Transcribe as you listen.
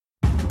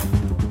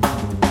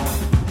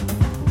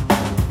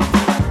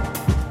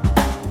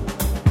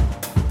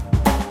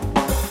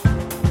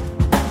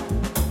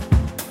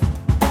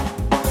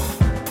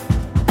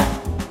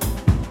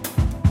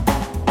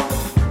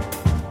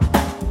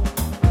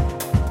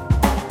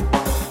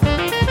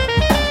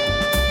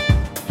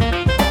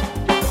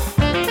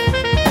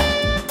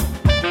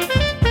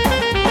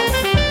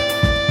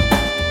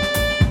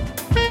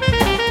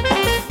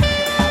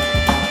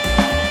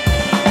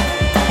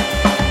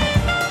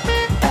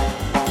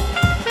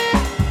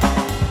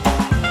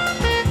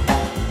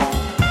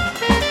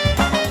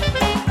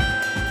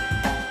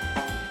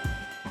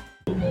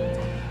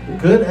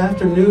Good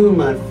afternoon,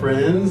 my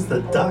friends.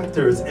 The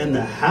doctor's in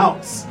the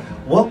house.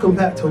 Welcome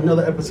back to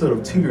another episode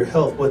of To Your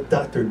Health with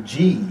Dr.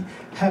 G.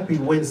 Happy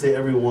Wednesday,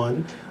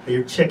 everyone.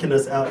 You're checking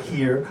us out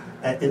here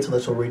at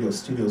Intellectual Radio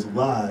Studios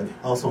Live,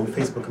 also on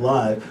Facebook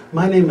Live.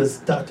 My name is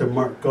Dr.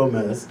 Mark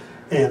Gomez,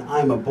 and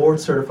I'm a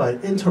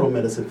board-certified internal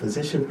medicine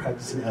physician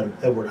practicing out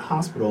of Edward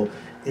Hospital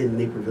in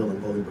Naperville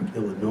and Bolingbrook,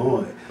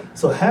 Illinois.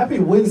 So happy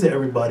Wednesday,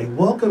 everybody.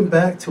 Welcome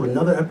back to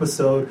another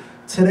episode.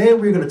 Today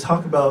we're going to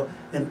talk about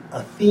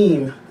a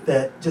theme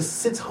that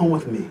just sits home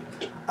with me.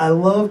 I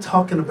love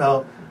talking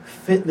about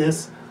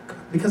fitness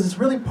because it's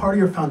really part of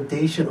your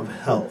foundation of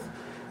health.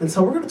 And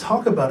so we're going to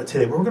talk about it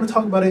today, but we're going to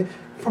talk about it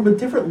from a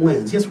different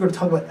lens. Yes, we're going to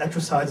talk about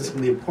exercise and some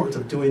of the importance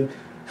of doing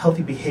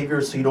healthy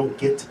behaviors so you don't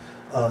get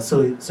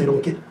so you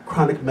don't get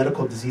chronic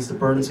medical disease to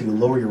burden, so you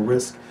lower your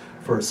risk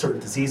for certain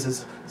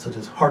diseases such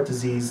as heart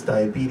disease,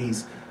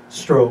 diabetes,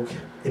 stroke,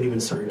 and even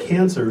certain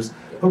cancers.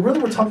 But really,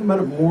 we're talking about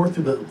it more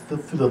through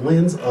the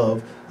lens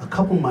of a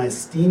couple of my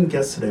esteemed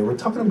guests today. We're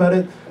talking about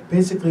it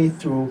basically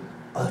through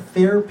a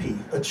therapy,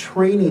 a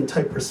training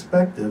type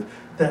perspective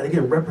that,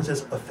 again,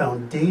 represents a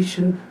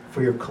foundation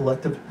for your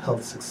collective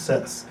health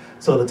success.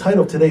 So the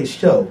title of today's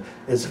show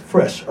is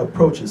Fresh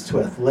Approaches to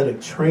Athletic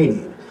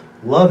Training.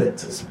 Love it.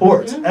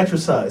 Sports,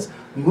 exercise,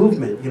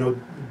 movement,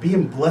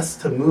 being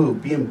blessed to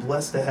move, being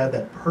blessed to have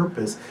that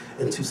purpose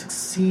and to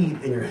succeed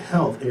in your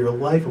health, in your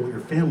life, and with your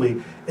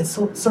family. It's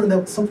something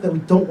that we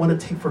don't want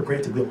to take for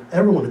granted. We don't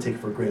ever want to take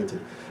for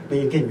granted. I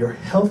mean, again, your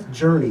health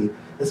journey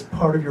is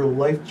part of your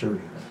life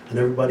journey, and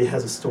everybody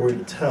has a story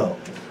to tell.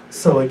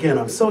 So again,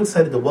 I'm so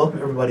excited to welcome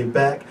everybody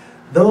back.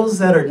 Those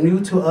that are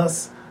new to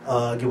us,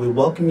 again, we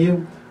welcome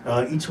you.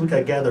 Each week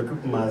I gather a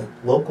group of my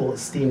local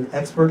esteemed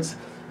experts,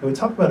 and we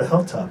talk about a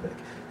health topic.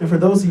 And for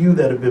those of you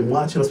that have been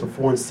watching us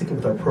before and sticking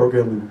with our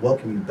program, we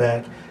welcome you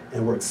back,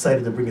 and we're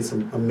excited to bring you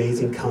some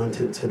amazing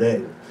content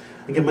today.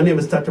 Again, my name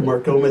is Dr.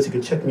 Mark Gomez. You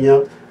can check me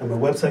out on my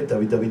website,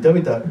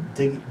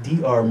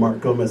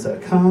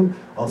 www.drmarkgomez.com.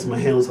 Also, my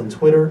handles on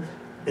Twitter,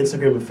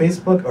 Instagram, and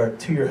Facebook are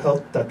To Your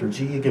Health, Dr.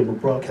 G. Again, we're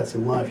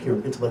broadcasting live here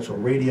on Intellectual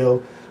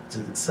Radio.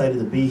 Just excited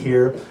to be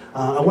here.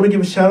 I want to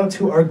give a shout out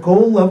to our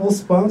gold level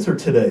sponsor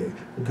today,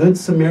 Good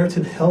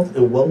Samaritan Health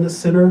and Wellness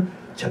Center.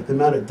 Check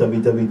them out at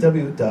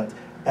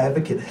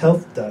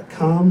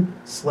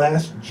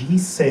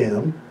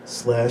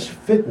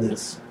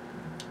www.advocatehealth.com/gsam/fitness.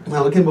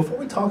 Now, again, before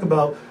we talk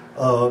about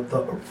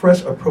the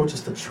fresh approaches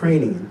to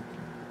training,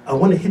 I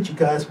want to hit you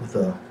guys with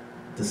a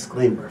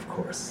disclaimer, of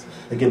course.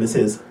 Again, this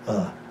is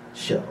a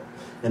show,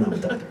 and I'm a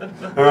doctor.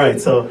 All right,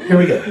 so here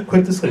we go.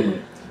 Quick disclaimer.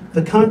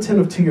 The content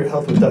of To Your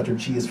Health with Dr.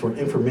 G is for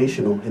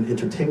informational and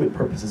entertainment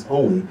purposes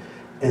only,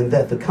 and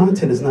that the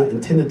content is not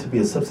intended to be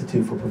a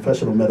substitute for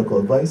professional medical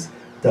advice,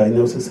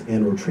 diagnosis,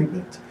 and or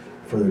treatment.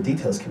 Further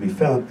details can be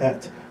found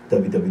at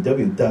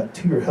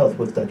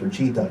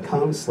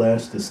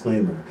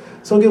www.toyourhealthwithdrg.com/disclaimer.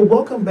 So again,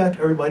 welcome back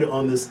everybody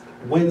on this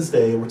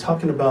Wednesday. We're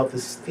talking about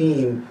this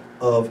theme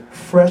of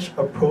fresh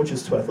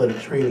approaches to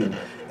athletic training.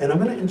 And I'm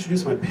going to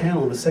introduce my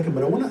panel in a second,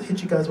 but I want to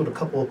hit you guys with a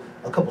couple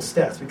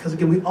stats, because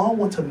again, we all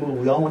want to move.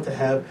 We all want to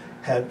have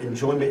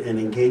enjoyment and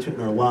engagement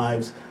in our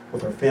lives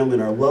with our family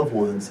and our loved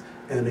ones.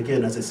 And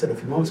again, as I said a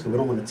few moments ago, we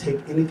don't want to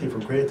take anything for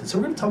granted. So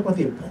we're going to talk about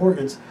the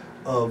importance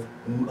of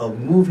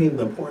moving,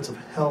 the importance of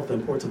health, the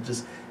importance of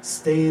just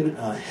staying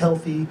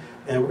healthy.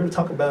 And we're going to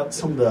talk about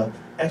some of the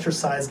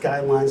exercise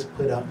guidelines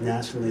put out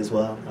nationally as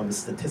well. I'm a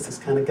statistics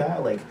kind of guy, I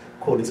like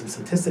quoting some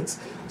statistics.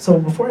 So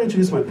before I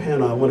introduce my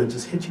panel, I want to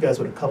just hit you guys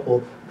with a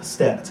couple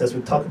stats as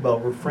we talk about,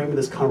 we're framing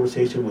this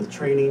conversation with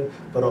training,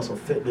 but also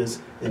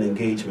fitness and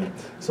engagement.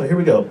 So here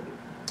we go.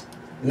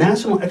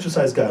 National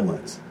exercise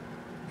guidelines.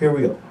 Here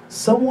we go.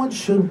 Someone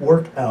should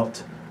work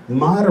out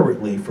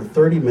moderately for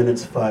 30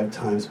 minutes 5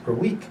 times per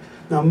week.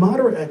 Now,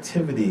 moderate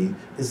activity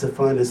is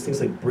defined as things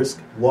like brisk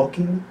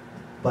walking,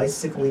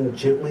 bicycling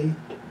gently,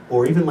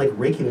 or even like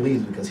raking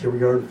leaves, because here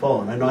we are in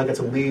fall, and I know I got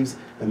some leaves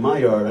in my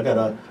yard. I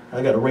gotta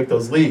rake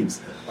those leaves.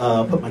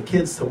 Put my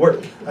kids to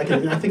work. I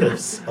think a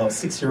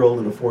 6-year-old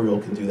and a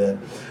 4-year-old can do that.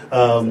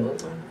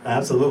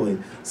 Absolutely.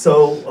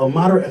 So a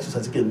moderate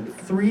exercise, again,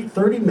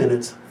 30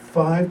 minutes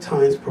 5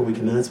 times per week,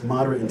 and then that's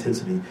moderate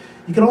intensity.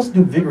 You can also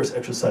do vigorous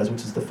exercise,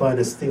 which is defined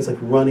as things like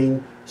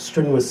running,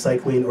 strenuous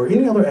cycling, or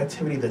any other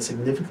activity that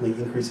significantly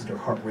increases your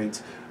heart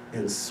rate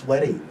and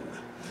sweating.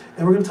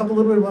 And we're going to talk a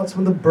little bit about some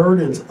of the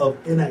burdens of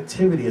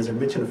inactivity, as I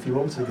mentioned a few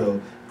moments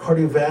ago: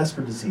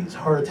 cardiovascular disease,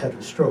 heart attack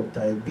and stroke,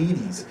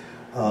 diabetes,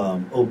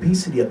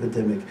 obesity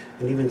epidemic,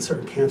 and even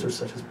certain cancers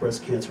such as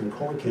breast cancer and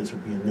colon cancer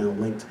being now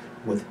linked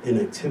with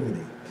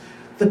inactivity.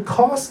 The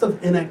cost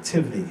of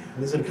inactivity, and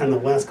these are kind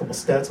of the last couple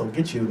stats I'll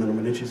get you, and then I'm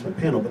going to introduce my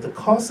panel, but the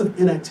cost of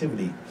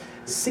inactivity,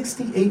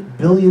 $68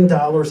 billion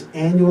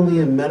annually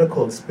in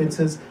medical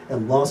expenses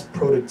and lost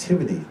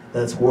productivity.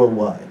 That's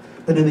worldwide.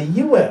 But in the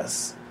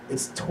U.S.,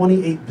 it's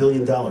 $28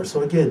 billion.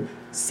 So again,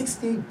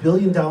 $68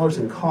 billion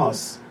in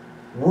costs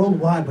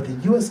worldwide, but the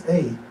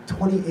USA,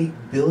 $28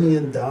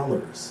 billion.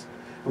 And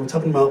we're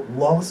talking about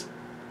lost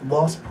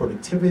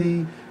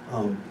productivity,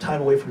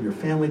 time away from your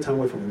family, time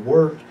away from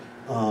work,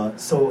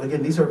 So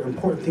again, these are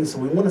important things. So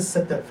we want to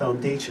set that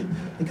foundation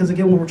because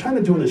again, what we're trying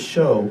to do in this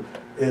show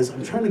is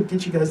I'm trying to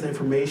get you guys the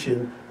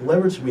information,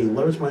 leverage me,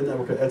 leverage my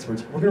network of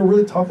experts. We're going to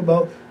really talk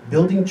about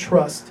building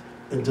trust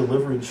and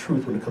delivering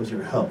truth when it comes to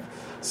your health.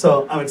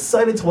 So I'm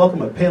excited to welcome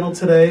my panel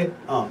today.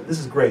 This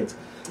is great.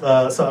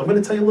 So I'm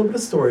going to tell you a little bit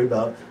of story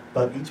about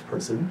each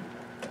person,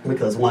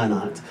 because why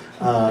not?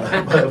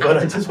 But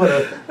I just want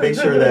to make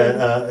sure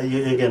that,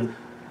 again,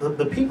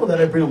 the people that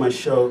I bring on my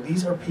show,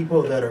 these are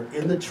people that are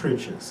in the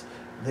trenches.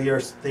 They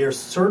are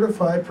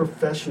certified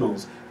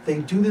professionals. They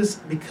do this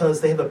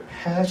because they have a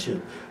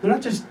passion. They're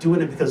not just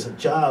doing it because it's a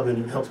job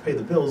and it helps pay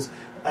the bills.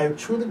 I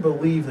truly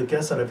believe the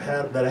guests that I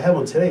have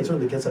on today, and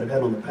certainly the guests that I've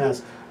had on the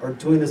past, are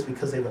doing this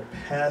because they have a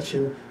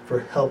passion for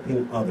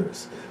helping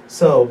others.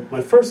 So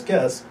my first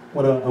guest, I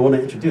want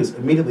to introduce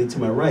immediately to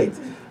my right,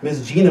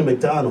 Ms. Gina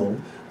McDonald.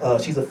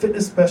 She's a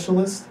fitness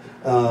specialist,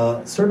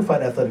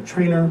 certified athletic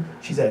trainer.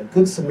 She's at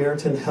Good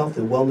Samaritan Health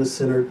and Wellness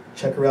Center.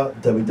 Check her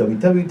out,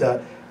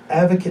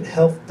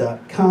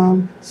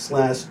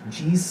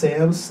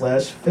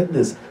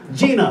 www.advocatehealth.com/gsam/fitness.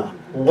 Gina,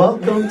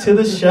 welcome to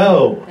the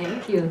show.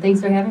 Thank you.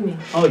 Thanks for having me.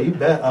 Oh, you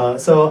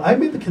bet. So I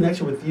made the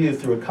connection with you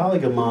through a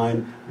colleague of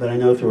mine that I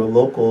know through a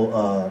local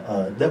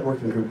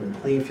networking group in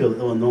Plainfield,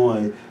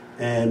 Illinois.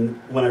 And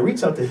when I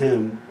reached out to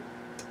him,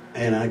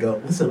 and I go,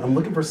 listen, I'm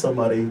looking for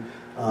somebody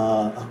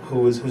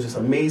who's just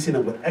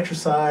amazing with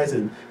exercise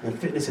and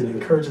fitness and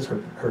encourages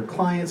her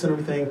clients and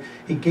everything.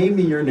 He gave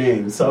me your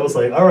name. So I was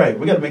like, all right,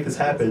 we got to make this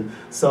happen.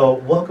 So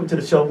welcome to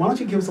the show. Why don't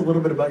you give us a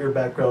little bit about your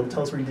background,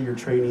 tell us where you did your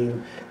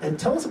training, and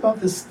tell us about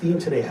this theme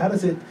today. How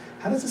does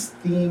this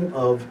theme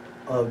of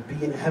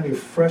having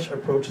fresh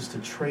approaches to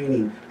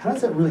training, how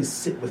does that really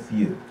sit with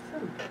you?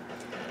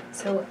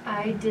 So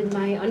I did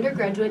my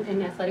undergraduate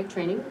in athletic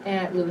training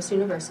at Lewis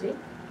University,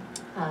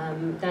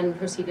 then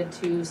proceeded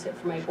to sit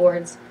for my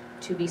boards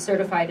to be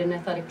certified in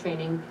athletic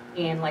training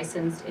and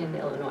licensed in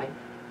Illinois.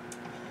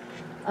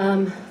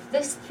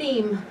 This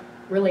theme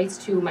relates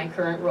to my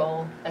current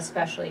role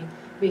especially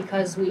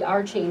because we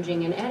are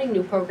changing and adding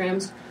new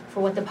programs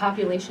for what the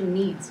population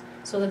needs.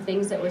 So the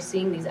things that we're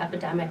seeing, these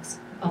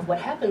epidemics of what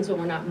happens when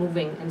we're not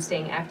moving and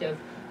staying active,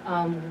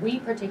 we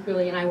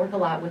particularly, and I work a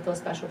lot with those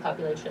special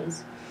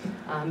populations,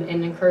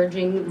 and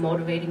encouraging,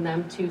 motivating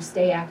them to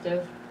stay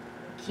active,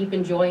 keep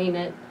enjoying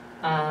it,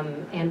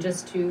 and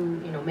just to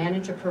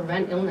manage or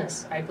prevent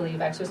illness. I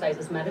believe exercise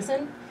is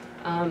medicine,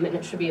 and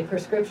it should be a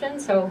prescription.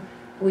 So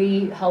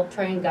we help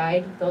try and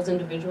guide those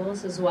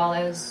individuals as well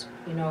as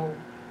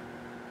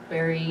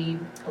very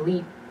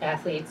elite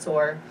athletes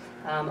or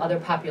other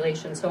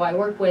populations. So I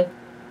work with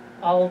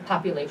all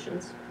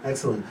populations.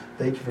 Excellent.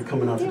 Thank you for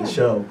coming out to the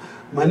show.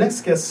 My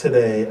next guest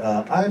today,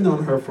 I've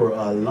known her for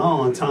a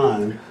long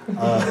time.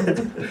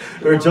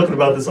 We were joking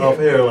about this off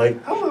air,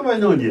 like, how long have I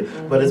known you?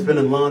 But it's been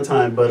a long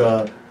time.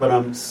 But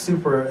I'm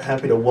super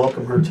happy to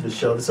welcome her to the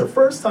show. This is her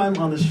first time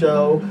on the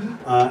show,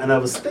 and I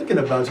was thinking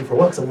about you for a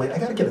while. So I'm like, I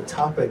got to get a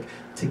topic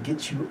to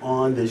get you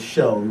on this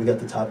show. And we got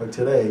the topic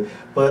today.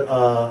 But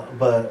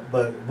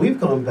we've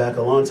gone back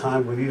a long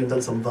time. We've even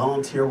done some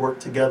volunteer work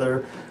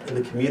together in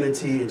the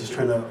community and just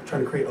trying to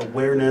create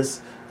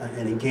awareness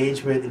and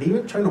engagement, and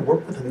even trying to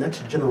work with the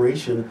next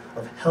generation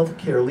of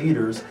healthcare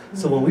leaders.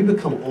 So when we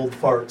become old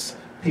farts,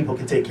 people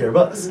can take care of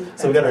us.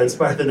 So we got to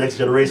inspire the next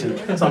generation.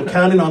 So I'm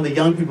counting on the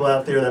young people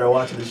out there that are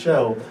watching the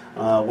show.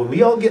 When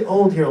we all get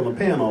old here on the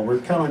panel, we're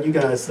counting on you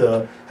guys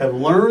to have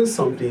learned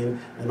something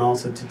and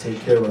also to take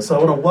care of us. So I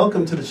want to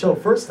welcome to the show,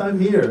 first time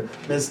here,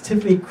 Ms.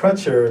 Tiffany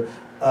Crutcher,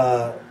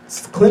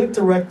 Clinic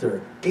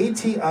Director,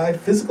 ATI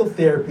Physical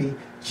Therapy.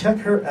 Check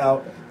her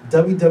out,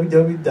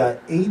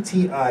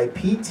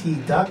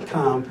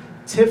 www.atipt.com.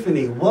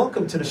 Tiffany,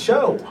 welcome to the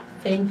show.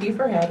 Thank you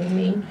for having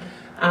me.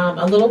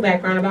 A little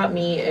background about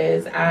me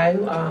is I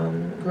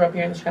grew up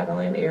here in the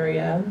Chicagoland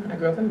area. I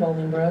grew up in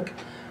Bolingbrook.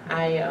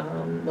 I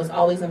was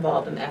always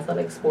involved in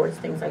athletic sports,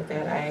 things like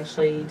that. I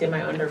actually did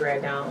my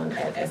undergrad down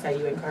at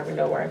SIU in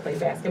Carbondale where I played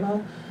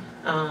basketball.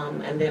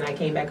 And then I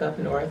came back up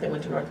north and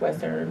went to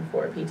Northwestern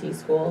for PT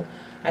school.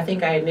 I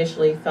think I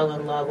initially fell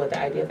in love with the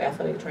idea of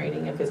athletic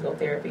training and physical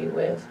therapy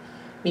with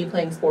me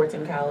playing sports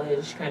in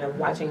college, kind of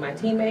watching my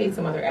teammates,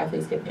 some other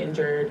athletes get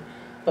injured,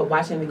 but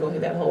watching them go through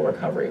that whole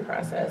recovery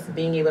process,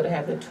 being able to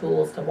have the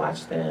tools to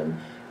watch them,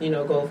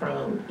 go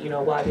from,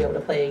 will I be able to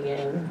play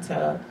again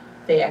to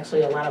they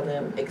actually, a lot of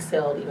them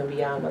excelled even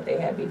beyond what they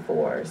had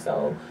before.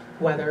 So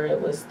whether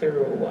it was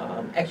through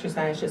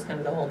exercise, just kind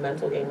of the whole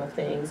mental game of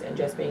things, and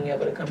just being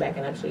able to come back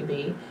and actually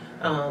be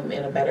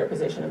in a better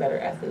position, a better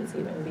athletes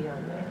even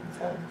beyond that.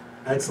 So.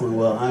 Excellent.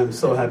 Well, I'm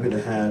so happy to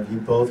have you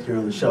both here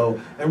on the show.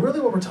 And really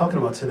what we're talking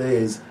about today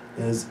is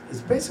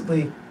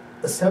basically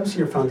establishing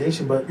your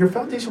foundation, but your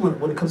foundation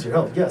when it comes to your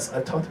health. Yes,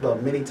 I've talked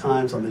about many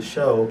times on this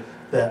show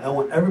that I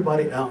want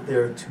everybody out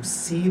there to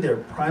see their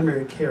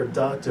primary care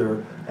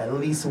doctor at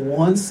least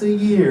once a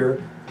year.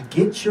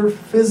 Get your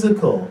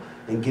physical.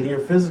 And getting your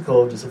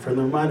physical, just a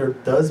friendly reminder,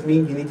 does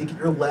mean you need to get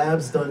your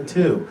labs done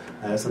too.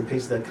 I have some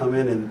patients that come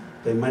in and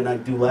they might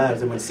not do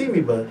labs. They might see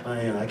me, but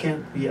I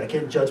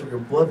can't judge what your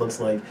blood looks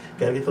like.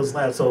 Got to get those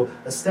labs. So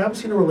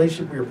establishing a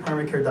relationship with your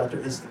primary care doctor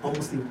is one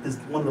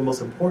of the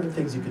most important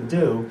things you can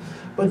do.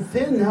 But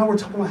then now we're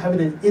talking about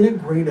having an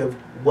integrative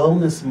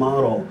wellness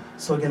model.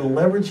 So again,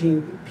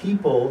 leveraging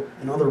people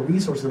and other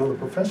resources and other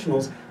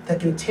professionals that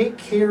can take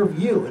care of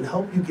you and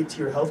help you get to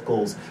your health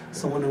goals.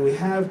 So when we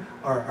have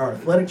our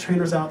athletic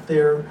trainers out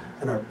there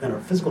and our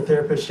physical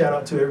therapists, shout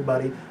out to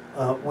everybody,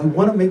 we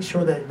want to make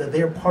sure that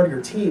they are part of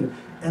your team.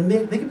 And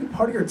they can be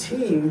part of your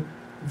team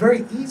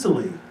very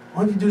easily.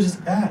 All you do is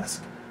just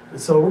ask.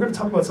 And so we're going to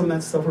talk about some of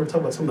that stuff. We're going to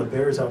talk about some of the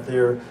barriers out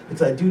there,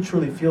 because I do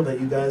truly feel that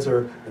you guys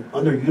are an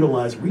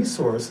underutilized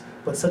resource,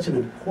 but such an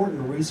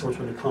important resource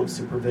when it comes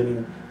to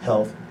preventing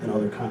health and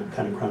other kind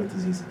of chronic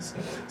diseases.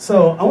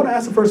 So I want to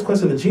ask the first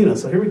question to Gina.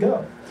 So here we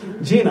go.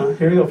 Gina,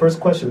 here we go.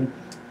 First question.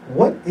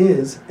 What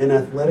is an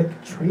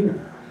athletic trainer?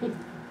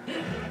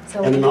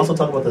 And then also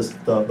talk about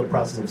the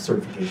process of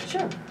certification.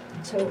 Sure.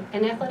 So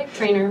an athletic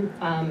trainer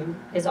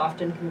is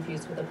often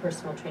confused with a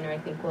personal trainer. I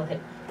think we'll hit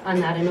on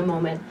that in a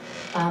moment.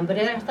 But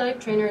an athletic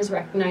trainer is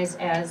recognized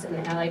as an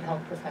allied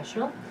health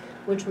professional,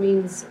 which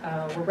means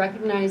we're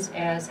recognized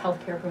as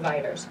healthcare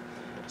providers.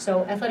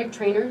 So athletic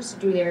trainers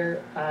do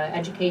their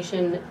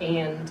education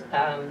and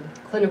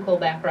clinical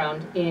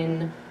background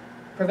in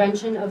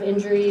prevention of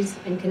injuries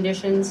and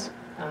conditions,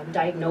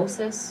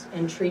 diagnosis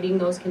and treating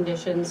those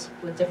conditions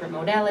with different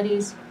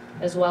modalities,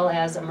 as well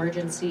as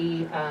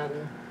emergency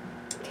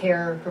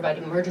care,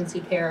 providing emergency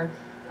care,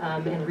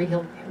 and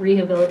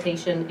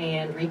rehabilitation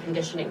and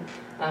reconditioning.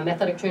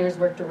 Athletic trainers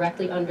work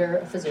directly under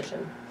a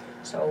physician.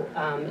 So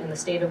in the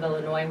state of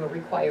Illinois, we're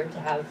required to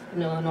have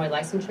an Illinois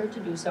licensure to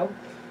do so.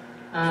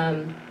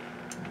 And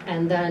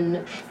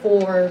then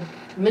for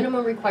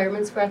minimum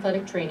requirements for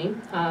athletic training,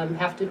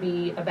 have to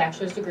be a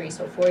bachelor's degree,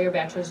 so 4-year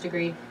bachelor's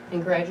degree,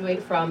 and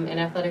graduate from an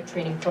athletic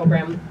training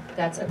program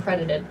that's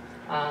accredited.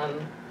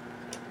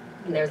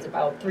 And there's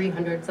about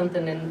 300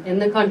 something in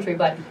the country,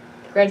 but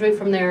graduate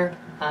from there,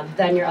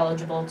 then you're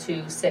eligible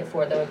to sit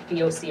for the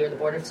BOC, or the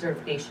Board of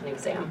Certification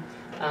exam.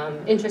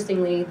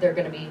 Interestingly, they're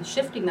going to be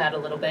shifting that a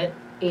little bit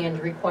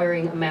and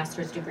requiring a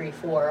master's degree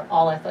for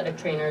all athletic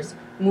trainers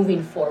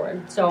moving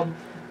forward. So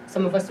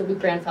some of us will be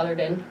grandfathered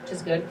in, which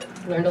is good.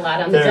 Learned a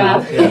lot on the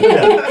job.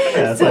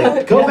 Yeah, it's so,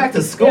 like, go back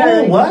to school?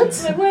 Yeah,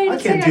 what? I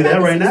can't do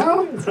that right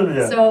now.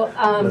 Yeah.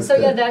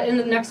 That in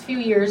the next few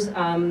years,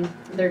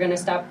 they're going to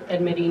stop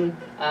admitting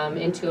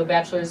into a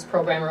bachelor's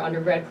program or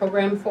undergrad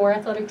program for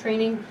athletic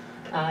training,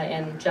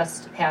 and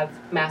just have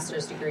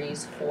master's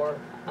degrees for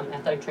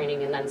athletic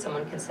training, and then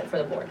someone can sit for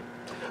the board.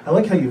 I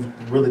like how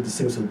you've really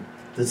distinguished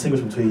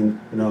between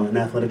an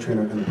athletic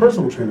trainer and a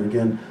personal trainer.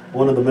 Again,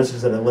 one of the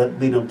messages that I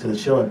lead up to the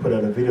show, I put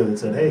out a video that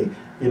said, hey,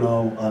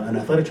 an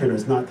athletic trainer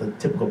is not the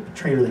typical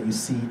trainer that you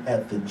see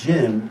at the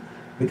gym,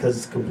 because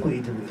it's a completely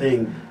different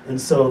thing. And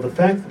so the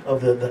fact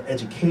of the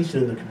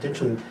education and the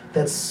credentialing,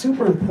 that's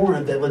super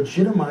important. That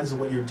legitimizes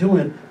what you're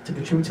doing to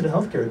contribute to the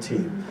healthcare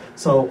team.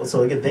 So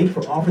again, thank you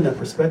for offering that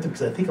perspective,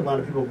 because I think a lot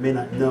of people may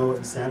not know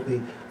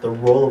exactly the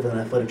role of an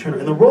athletic trainer.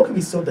 And the role can be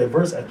so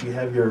diverse after you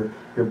have your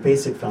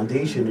basic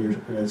foundation and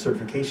your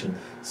certification.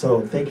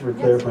 So thank you for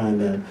clarifying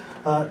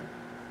that.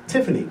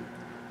 Tiffany,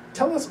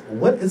 tell us,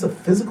 what is a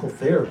physical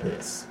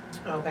therapist?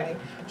 Okay.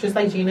 Just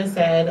like Gina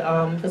said,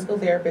 physical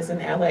therapist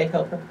and allied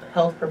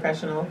health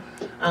professional.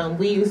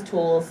 We use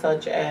tools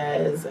such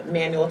as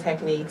manual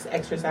techniques,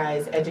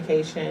 exercise,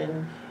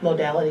 education,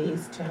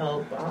 modalities to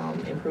help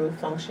improve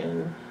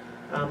function,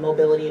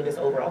 mobility, and just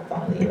overall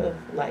quality of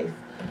life.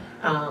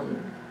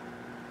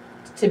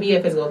 To be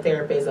a physical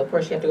therapist, of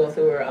course, you have to go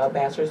through a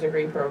bachelor's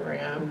degree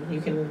program.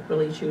 You can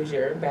really choose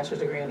your bachelor's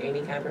degree in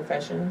any kind of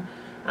profession.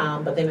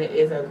 But then it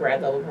is a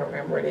grad level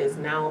program where it is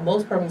now.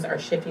 Most programs are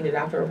shifting to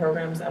doctoral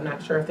programs. I'm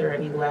not sure if there are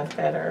any left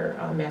that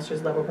are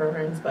master's level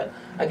programs, but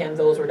again,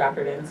 those were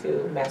doctored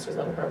into master's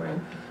level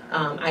program.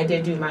 I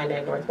did do mine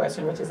at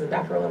Northwestern, which is a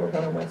doctoral level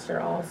program, which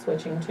they're all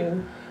switching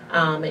to.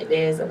 It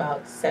is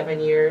about 7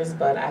 years,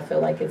 but I feel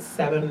like it's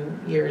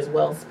 7 years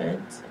well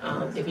spent.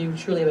 If you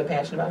truly have a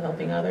passion about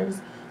helping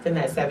others, then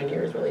that 7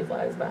 years really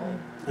flies by.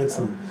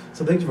 Excellent.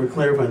 So thank you for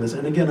clarifying this.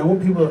 And again, I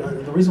want people,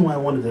 the reason why I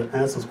wanted to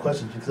ask those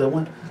questions, because I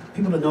want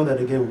people to know that,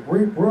 again,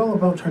 we're all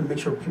about trying to make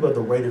sure people have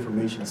the right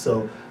information.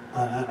 So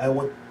I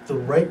want the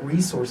right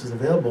resources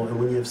available. And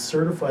when you have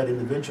certified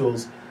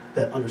individuals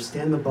that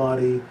understand the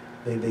body,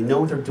 they know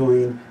what they're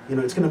doing,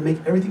 it's going to make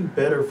everything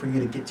better for you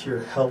to get to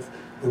your health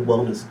and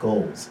wellness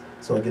goals.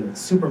 So again,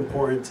 it's super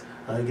important.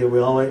 Again,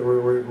 we're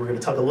going to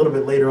talk a little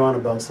bit later on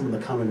about some of the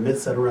common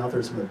myths that are out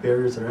there, some of the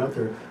barriers that are out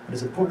there. But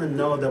it's important to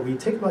know that when you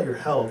think about your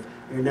health,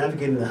 and you're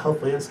navigating the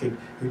health landscape,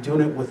 you're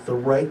doing it with the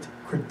right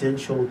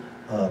credentialed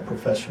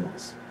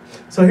professionals.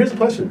 So here's the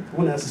question. I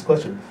want to ask this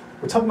question.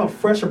 We're talking about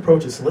fresh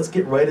approaches, so let's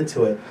get right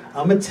into it.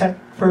 I'm a tech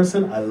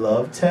person. I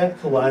love tech.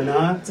 Why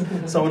not? So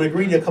I'm going to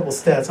read you a couple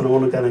stats, and I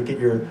want to kind of get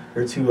your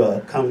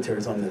two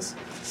commentaries on this.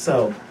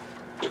 So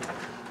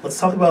let's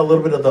talk about a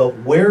little bit of the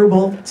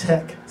wearable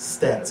tech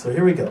stats. So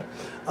here we go.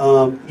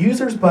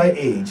 Users by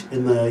age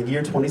in the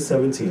year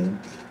 2017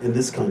 in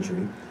this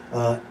country,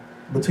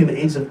 between the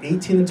ages of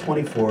 18 and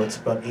 24, it's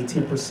about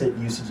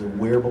 18% usage of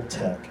wearable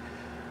tech.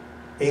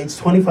 Age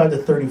 25 to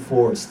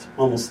 34, it's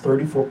almost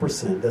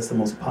 34%. That's the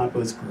most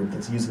populous group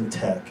that's using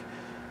tech.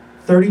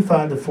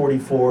 35 to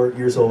 44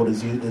 years old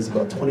is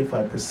about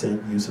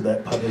 25% use of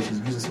that population is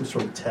using some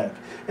sort of tech.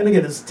 And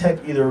again, it's tech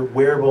either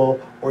wearable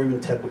or even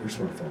tech with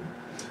your smartphone.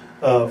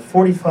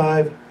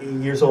 45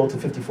 years old to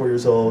 54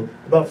 years old,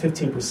 about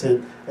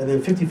 15%, and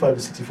then 55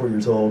 to 64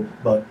 years old,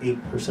 about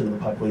 8% of the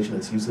population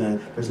that's using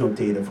that. There's no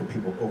data for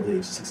people over the age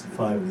of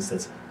 65, at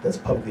least that's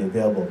publicly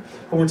available.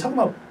 But we're talking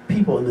about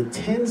people in the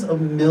tens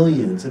of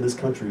millions in this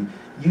country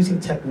using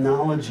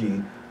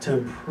technology to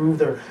improve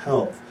their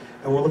health.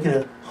 And we're looking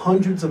at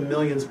hundreds of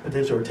millions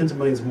potential, or tens of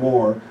millions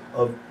more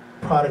of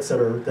products that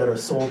are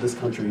sold in this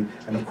country,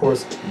 and of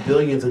course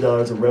billions of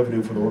dollars of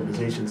revenue for the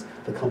organizations,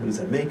 the companies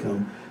that make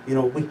them. You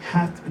know, we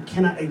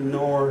cannot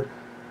ignore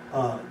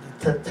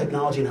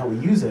technology and how we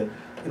use it.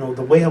 You know,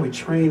 the way how we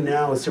train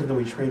now is different than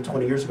we trained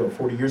 20 years ago,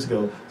 40 years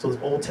ago. So those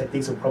old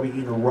techniques of probably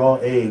eating a raw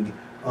egg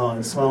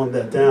and swallowing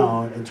that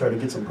down and try to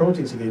get some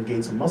protein so you can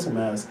gain some muscle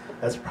mass,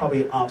 that's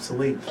probably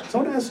obsolete. So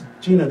I want to ask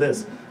Gina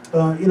this.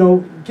 You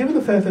know, given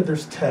the fact that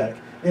there's tech,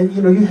 and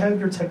you know, you have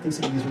your techniques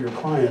that you use with your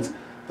clients,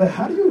 but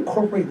how do you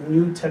incorporate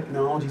new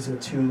technologies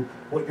into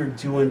what you're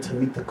doing to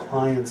meet the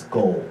client's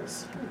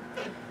goals?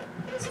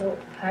 So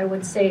I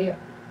would say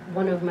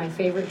one of my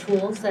favorite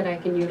tools that I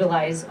can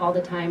utilize all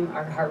the time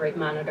are heart rate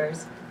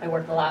monitors. I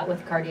work a lot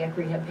with cardiac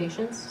rehab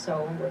patients,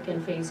 so I work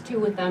in phase 2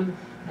 with them,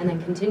 and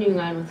then continuing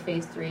on with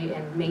phase 3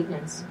 and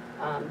maintenance.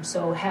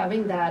 So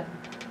having that,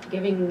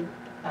 giving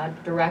a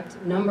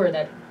direct number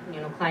that, you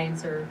know,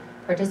 clients or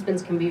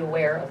participants can be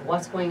aware of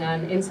what's going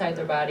on inside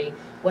their body,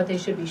 what they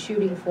should be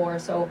shooting for.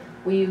 So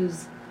we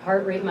use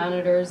heart rate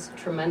monitors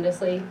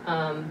tremendously,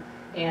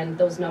 and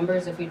those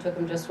numbers, if you took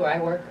them just where I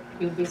work,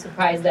 you'd be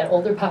surprised that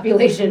older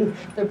population,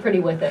 they're pretty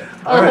with it.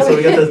 All right, so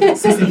we got the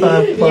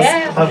 65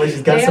 plus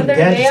population's got some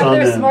gadgets on them.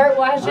 They have their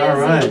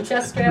smartwatches and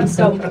chest straps.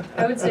 So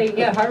I would say,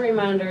 yeah, heart rate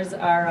monitors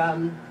are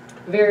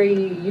very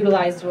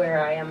utilized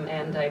where I am,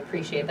 and I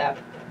appreciate that.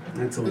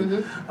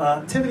 Excellent.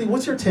 Tiffany,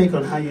 what's your take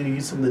on how you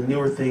use some of the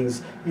newer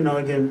things? You know,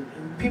 again,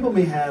 people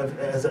may have,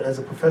 as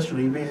a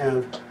professional, you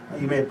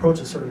may approach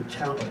a certain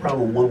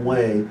problem one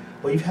way,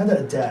 but you've had to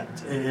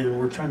adapt, and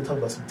we're trying to talk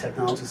about some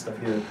technology stuff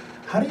here.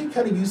 How do you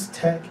kind of use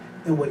tech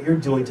in what you're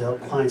doing to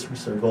help clients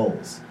reach their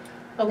goals?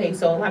 Okay,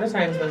 so a lot of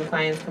times when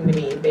clients come to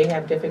me, they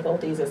have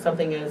difficulties with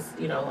something as,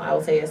 you know, I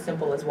would say as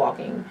simple as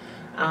walking.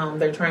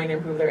 They're trying to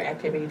improve their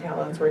activity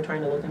talents. We're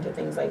trying to look into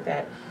things like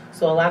that.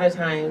 So a lot of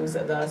times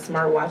the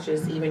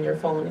smartwatches, even your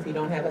phone, if you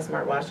don't have a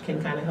smartwatch,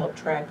 can kind of help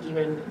track,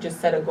 even just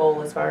set a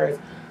goal as far as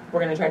we're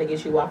going to try to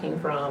get you walking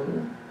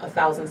from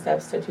 1,000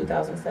 steps to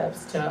 2,000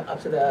 steps to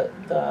up to the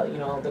you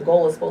know, the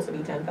goal is supposed to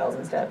be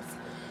 10,000 steps.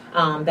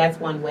 That's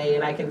one way,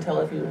 and I can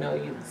tell if you know,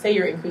 you say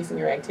you're increasing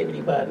your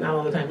activity, but not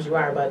all the times you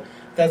are, but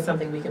that's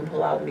something we can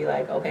pull out and be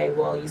like, okay,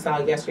 well, you saw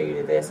yesterday you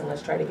did this, and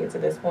let's try to get to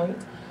this point.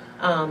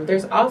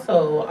 There's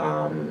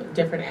also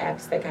different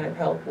apps that kind of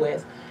help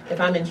with, if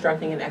I'm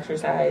instructing an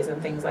exercise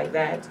and things like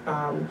that.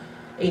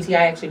 ATI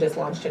actually just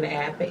launched an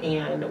app,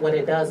 and what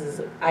it does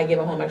is I give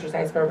a home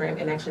exercise program,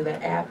 and actually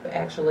the app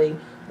actually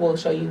will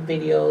show you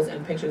videos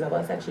and pictures of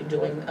us actually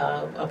doing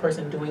a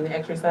person doing the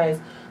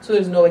exercise. So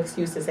there's no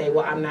excuse to say,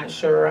 well, I'm not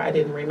sure, I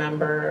didn't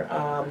remember.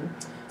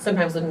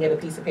 Sometimes looking at a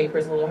piece of paper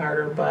is a little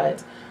harder,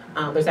 but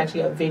there's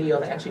actually a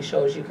video that actually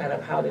shows you kind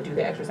of how to do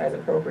the exercise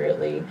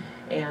appropriately,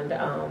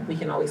 and we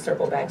can always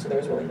circle back, so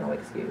there's really no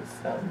excuse.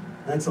 So.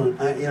 Excellent.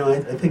 I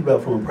think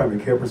about from a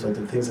primary care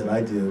perspective, things that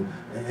I do,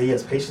 and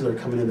yes, patients are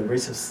coming in, they've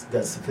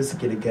got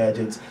sophisticated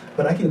gadgets,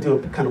 but I can do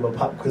a kind of a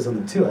pop quiz on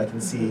them too. I can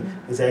see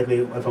exactly,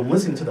 if I'm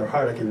listening to their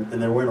heart, and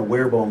they're wearing a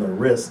wearable on their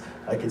wrist,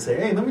 I can say,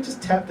 hey, let me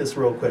just tap this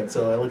real quick.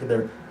 So I look at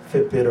their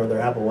Fitbit or their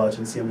Apple Watch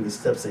and see how many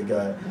steps they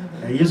got.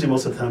 And usually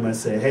most of the time I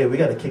say, hey, we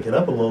got to kick it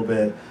up a little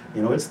bit.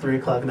 You know, it's 3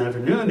 o'clock in the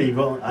afternoon.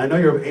 And I know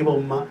you're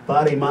able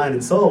body, mind,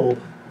 and soul.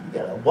 You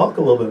got to walk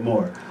a little bit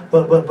more.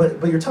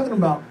 But you're talking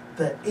about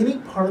that any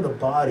part of the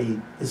body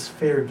is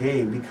fair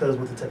game, because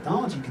with the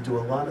technology you can do a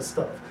lot of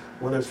stuff.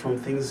 Whether it's from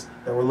things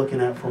that we're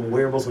looking at from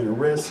wearables on your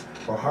wrist,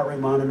 or heart rate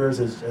monitors,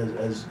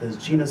 as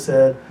Gina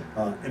said,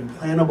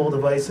 implantable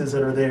devices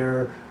that are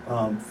there,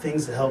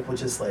 things to help with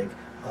just like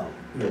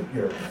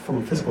from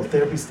a physical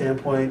therapy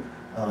standpoint,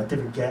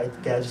 different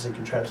gadgets and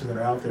contraptions that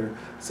are out there.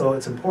 So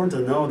it's important to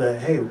know that,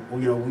 hey,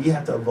 we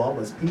have to evolve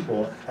as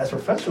people, as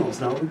professionals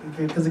now.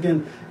 Because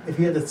again, if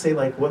you had to say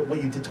like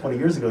what you did 20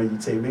 years ago,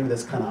 you'd say maybe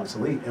that's kind of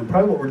obsolete. And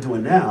probably what we're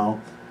doing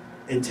now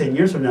in 10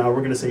 years from now, we're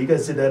going to say, you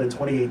guys did that in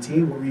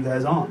 2018. What were you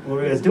guys on? What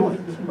were you guys doing?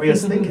 What were you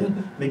guys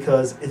thinking?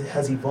 Because it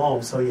has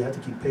evolved, so you have to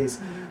keep pace.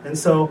 And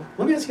so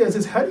let me ask you guys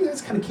this. How do you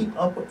guys kind of keep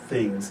up with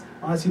things?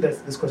 I'll ask you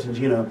this question,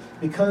 Gina.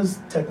 Because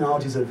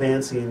technology is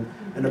advancing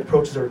and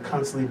approaches are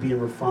constantly being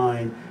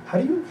refined, how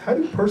do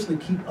you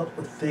personally keep up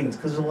with things?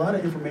 Because there's a lot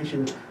of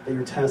information that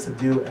you're tasked to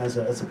do as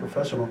a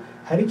professional.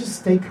 How do you just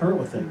stay current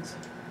with things?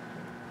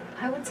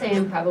 I would say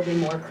I'm probably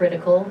more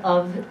critical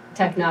of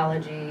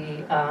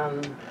technology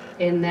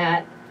in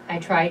that I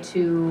try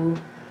to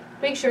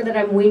make sure that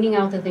I'm weaning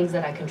out the things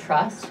that I can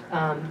trust.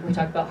 We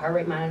talked about heart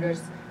rate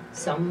monitors.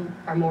 Some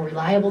are more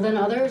reliable than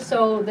others,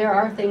 so there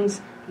are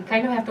things you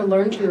kind of have to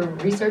learn through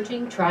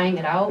researching, trying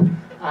it out.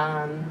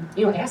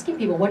 Asking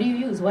people, what do you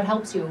use? What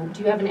helps you?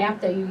 Do you have an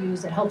app that you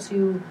use that helps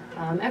you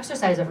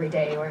exercise every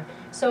day?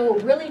 So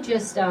really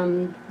just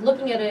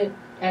looking at it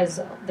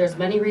as there's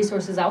many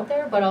resources out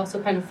there, but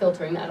also kind of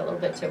filtering that a little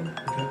bit too.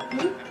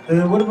 Okay. And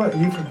then what about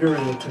you from your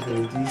end,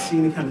 Tiffany? Do you see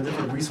any kind of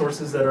different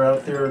resources that are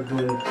out there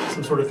doing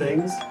some sort of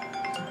things?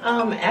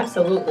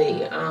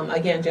 Absolutely.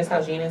 Again, just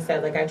how Gina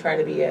said, I try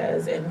to be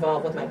as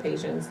involved with my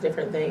patients,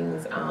 different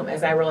things.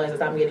 As I realize as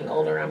I'm getting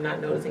older, I'm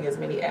not noticing as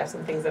many apps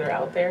and things that are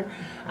out there.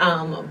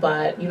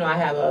 But I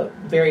have a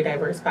very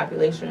diverse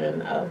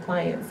population of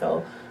clients,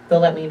 so they'll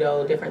let me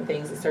know different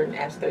things, the certain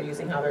apps that they're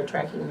using, how they're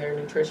tracking their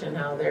nutrition,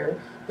 how they're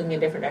looking at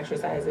different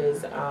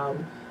exercises.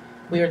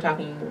 We were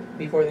talking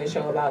before the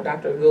show about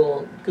Dr.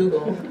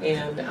 Google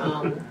and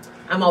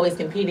I'm always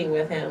competing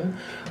with him.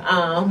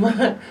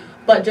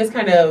 But just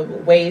kind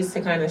of ways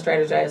to kind of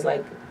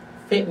strategize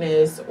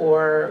fitness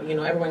or,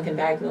 everyone can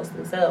diagnose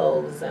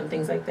themselves and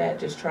things like that.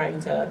 Just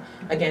trying to,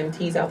 again,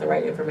 tease out the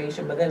right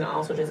information, but then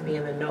also just be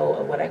in the know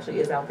of what actually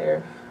is out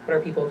there. What are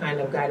people kind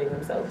of guiding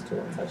themselves to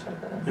and such like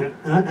that.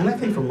 Yeah. And I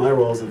think from my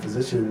role as a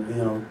physician,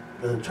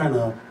 trying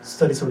to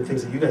study some of the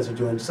things that you guys are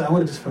doing, I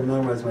want to just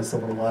familiarize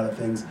myself with a lot of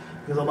things.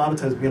 Because a lot of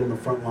times being on the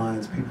front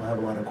lines, people have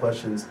a lot of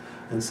questions.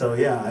 And so,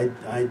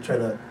 I try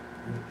to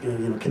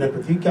connect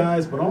with you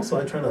guys, but also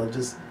I try to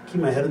just keep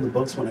my head in the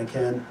books when I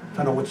can,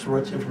 find out which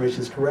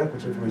information is correct,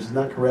 which information is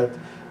not correct,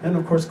 and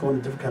of course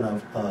going to different kind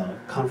of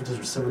conferences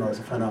or seminars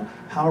to find out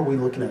how are we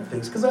looking at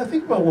things. Because I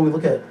think about when we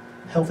look at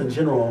health in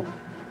general,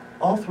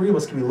 all three of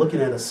us can be looking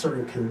at a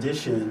certain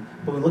condition,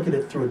 but we look at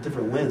it through a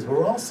different lens. But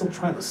we're also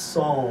trying to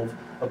solve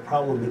a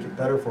problem, make it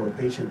better for a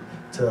patient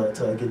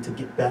to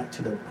get back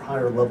to the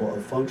prior level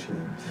of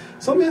functioning.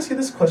 So let me ask you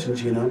this question,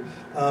 Gina.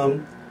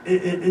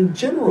 In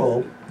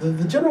general,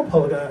 the general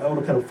public, I want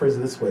to kind of phrase it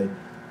this way.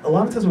 A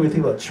lot of times when we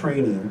think about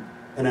training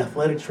and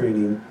athletic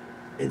training,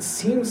 it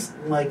seems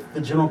like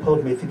the general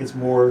public may think it's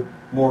more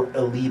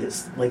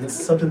elitist, like it's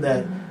something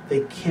that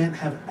they can't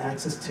have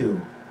access to.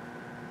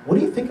 What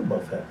do you think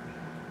about that?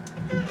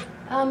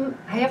 I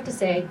have to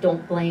say I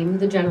don't blame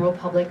the general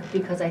public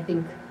because I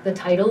think the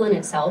title in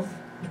itself,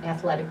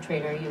 athletic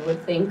trainer, you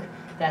would think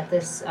that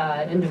this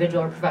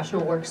individual or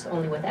professional works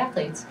only with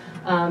athletes.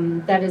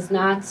 That is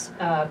not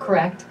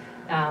correct.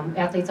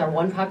 Athletes are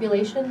one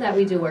population that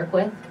we do work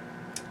with.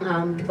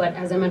 But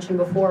as I mentioned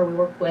before, we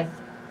work with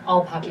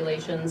all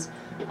populations.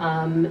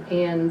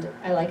 And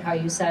I like how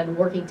you said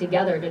working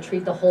together to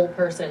treat the whole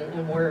person,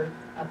 and we're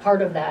a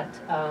part of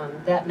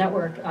that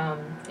network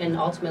and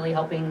ultimately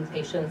helping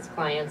patients,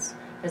 clients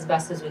as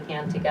best as we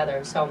can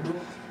together. So,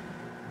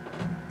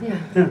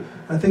 yeah.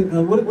 I think.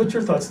 What's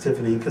your thoughts,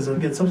 Tiffany? Because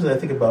again, sometimes I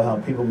think about how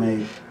people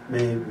may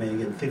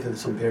again think that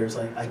some barriers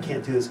like I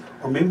can't do this,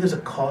 or maybe there's a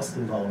cost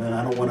involved, and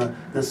I don't want to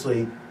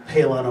necessarily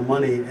pay a lot of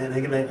money. And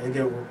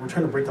again, we're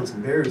trying to break down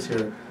some barriers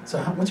here. So,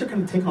 what's your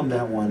kind of take on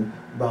that one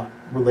about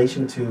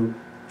relation to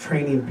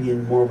training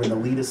being more of an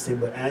elitist thing,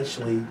 but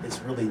actually it's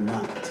really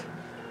not?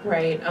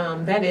 Right.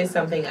 That is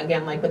something,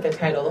 again, like with the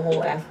title, the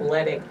whole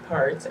athletic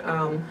part.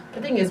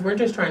 The thing is, we're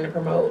just trying to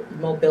promote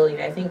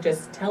mobility. I think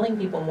just telling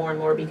people more and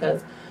more,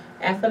 because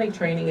athletic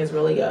training is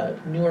really a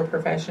newer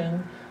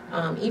profession.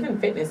 Even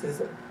fitness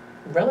is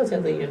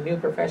relatively a new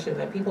profession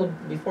that people,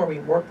 before we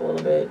worked a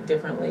little bit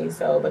differently,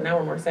 but now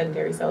we're more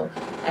sedentary. So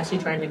actually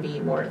trying to be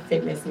more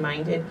fitness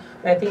minded.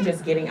 But I think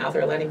just getting out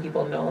there, letting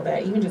people know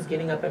that even just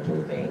getting up and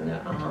moving,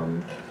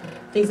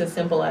 things as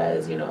simple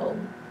as,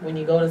 when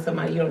you go to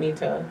somebody, you don't need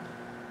to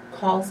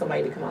call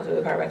somebody to come out to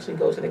the car, or actually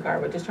go to the car,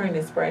 but just trying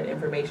to spread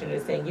information,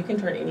 just saying you can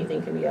turn anything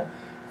can be a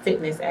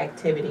fitness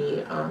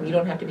activity. You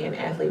don't have to be an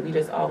athlete. We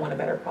just all want a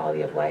better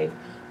quality of life.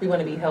 We want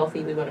to be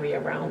healthy. We want to be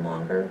around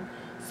longer.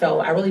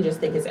 So I really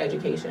just think it's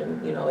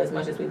education, as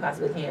much as we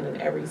possibly can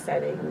in every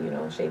setting,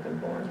 shape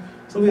and form.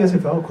 So let me ask you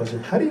a follow-up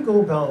question. How do you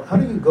go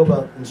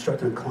about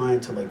instructing a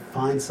client to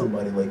find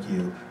somebody like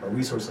you, a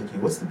resource like you?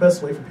 What's the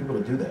best way for people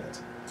to do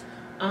that?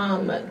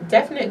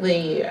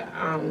 Definitely,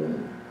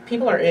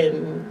 people are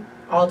in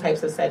all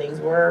types of settings.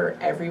 We're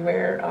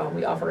everywhere.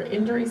 We offer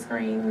injury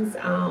screens.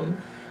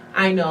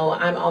 I know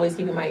I'm always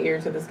keeping my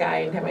ear to the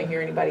sky anytime I hear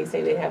anybody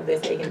say they have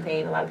this ache and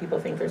pain. A lot of people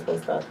think they're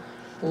supposed to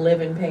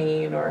live in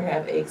pain or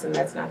have aches, and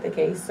that's not the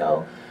case.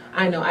 So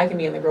I know I can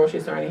be in the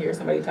grocery store and hear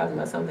somebody talking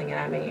about something, and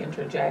I may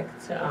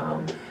interject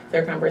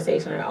their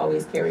conversation. I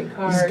always carry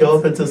cards. Just go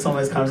up into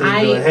somebody's conversation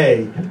and be like,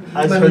 hey,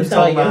 I just heard you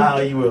talking about how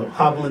you were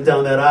hobbling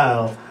down that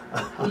aisle.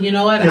 You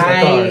know what?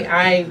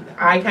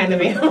 I kind of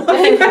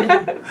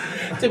am.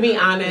 To be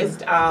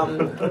honest,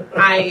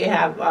 I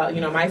have,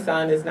 my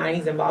son is 9.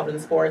 He's involved in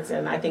sports,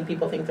 and I think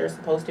people think they're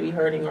supposed to be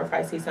hurting, or if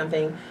I see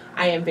something,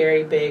 I am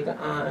very big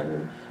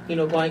on,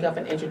 going up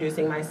and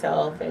introducing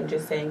myself and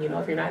just saying,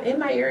 if you're not in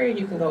my area,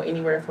 you can go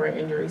anywhere for an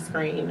injury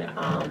screen.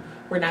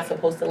 We're not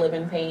supposed to live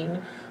in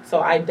pain. So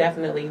I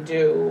definitely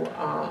do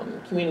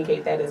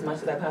communicate that as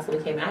much as I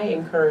possibly can. I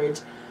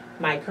encourage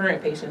my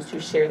current patients to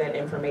share that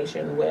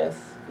information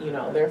with,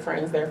 their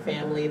friends, their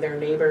family, their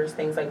neighbors,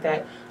 things like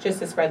that, just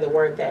to spread the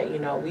word that,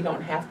 we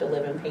don't have to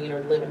live in pain or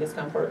live in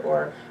discomfort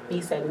or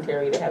be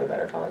sedentary to have a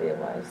better quality of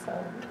life.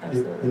 So,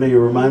 absolutely. You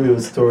remind me of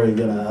a story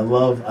again. I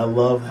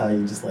love how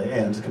you just like,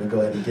 hey, I'm just going to go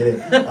ahead and get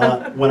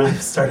it. When I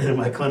started in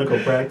my clinical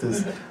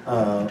practice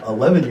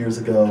 11 years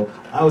ago,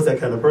 I was that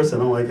kind of person.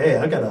 I'm like, hey,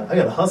 I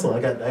gotta hustle. I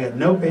got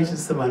no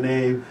patients to my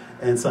name.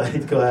 And so I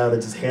need to go out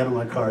and just handle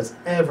my cards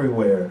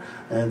everywhere.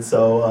 And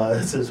so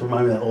it just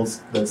reminded me of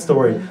that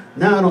story.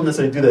 Now I don't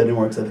necessarily do that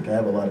anymore because I think I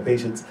have a lot of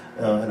patients,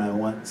 and I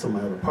want some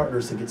of my other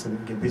partners to get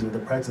busy with the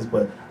practice.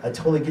 But I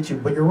totally get you.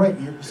 But you're right.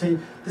 You're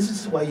saying this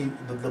is why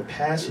the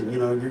passion.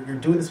 You're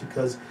doing this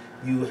because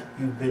you've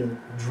been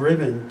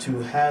driven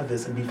to have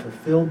this and be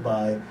fulfilled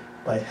by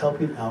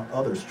helping out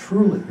others.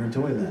 Truly, you're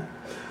doing that.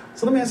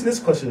 So let me ask you this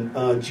question,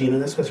 Gina.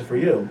 This question for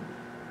you.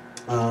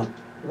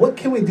 What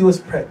can we do as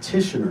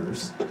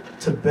practitioners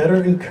to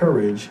better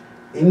encourage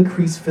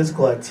increased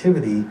physical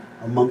activity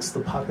amongst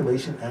the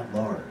population at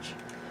large?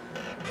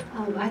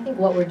 I think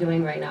what we're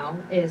doing right now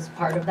is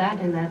part of that,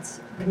 and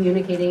that's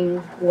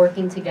communicating,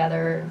 working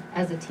together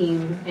as a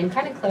team, and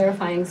kind of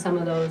clarifying some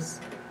of those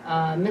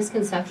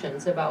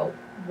misconceptions about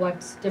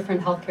what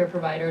different healthcare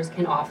providers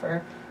can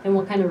offer and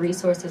what kind of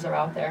resources are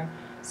out there.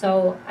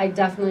 So I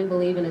definitely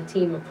believe in a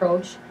team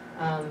approach.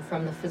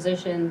 From the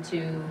physician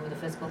to the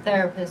physical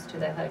therapist to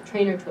the athletic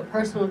trainer to a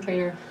personal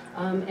trainer,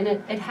 and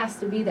it has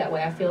to be that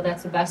way. I feel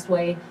that's the best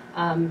way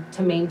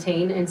to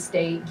maintain and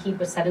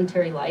keep a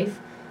sedentary life.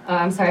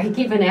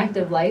 Keep an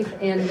active life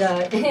and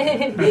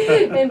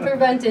and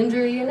prevent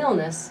injury and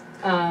illness.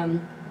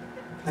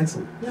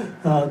 Excellent. Yeah.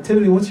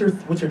 Tiffany, what's your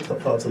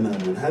thoughts on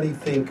that one? How do you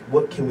think,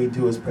 what can we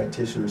do as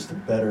practitioners to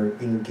better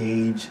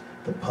engage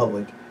the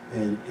public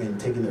in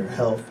taking their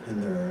health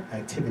and their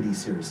activity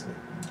seriously?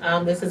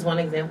 This is one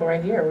example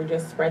right here. We're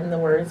just spreading the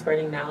word,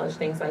 spreading knowledge,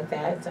 things like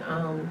that.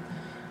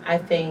 I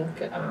think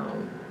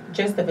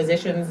just the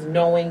physicians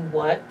knowing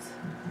what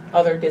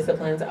other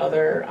disciplines,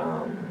 other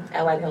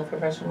allied health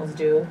professionals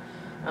do.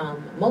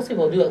 Most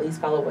people do at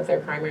least follow with their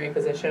primary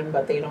physician,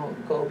 but they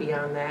don't go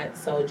beyond that.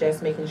 So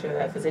just making sure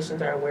that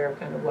physicians are aware of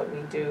kind of what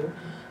we do.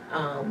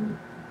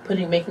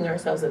 Making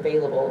ourselves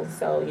available.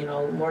 So,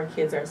 more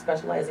kids are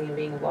specializing in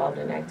being involved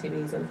in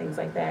activities and things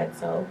like that.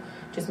 So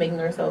just making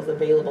ourselves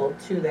available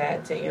to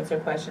that, to answer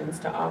questions,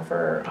 to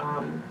offer,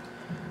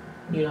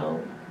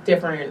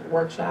 different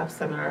workshops,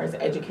 seminars,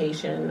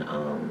 education,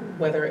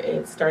 whether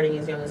it's starting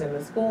as young as in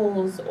the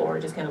schools or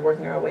just kind of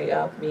working our way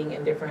up, being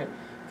in different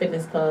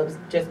fitness clubs,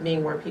 just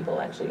being where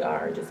people actually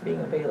are, just being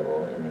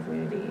available in the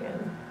community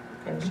and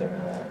kind of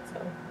sharing all that.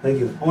 So. Thank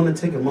you. I want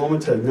to take a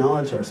moment to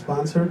acknowledge our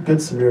sponsor,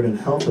 Good Samaritan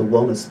Health and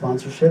Wellness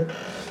Sponsorship.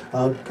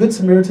 Good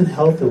Samaritan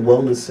Health and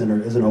Wellness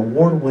Center is an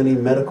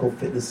award-winning medical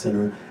fitness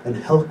center and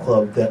health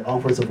club that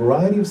offers a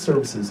variety of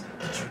services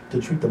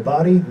to treat the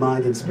body,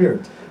 mind, and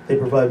spirit. They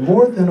provide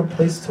more than a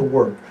place to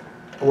work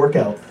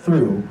out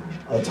through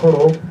a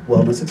total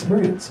wellness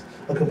experience.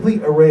 A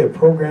complete array of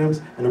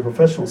programs and a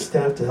professional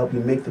staff to help you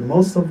make the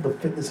most of the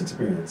fitness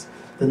experience.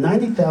 The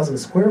 90,000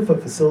 square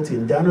foot facility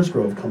in Downers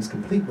Grove comes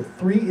complete with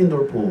 3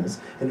 indoor pools,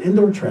 an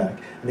indoor track,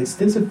 an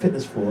extensive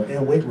fitness floor,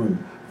 and weight room.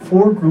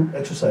 4 group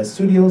exercise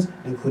studios,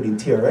 including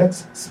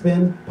TRX,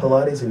 spin,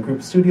 Pilates, and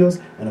group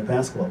studios, and a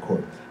basketball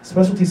court.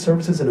 Specialty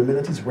services and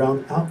amenities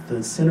round out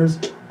the center's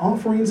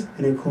offerings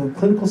and include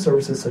clinical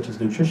services such as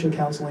nutrition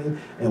counseling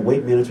and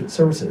weight management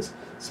services,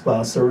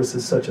 spa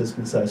services such as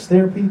massage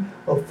therapy,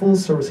 a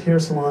full-service hair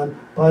salon,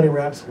 body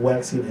wraps,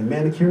 waxing, and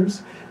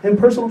manicures, and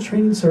personal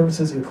training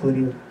services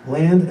including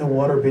land and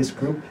water-based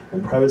group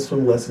and private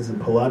swim lessons in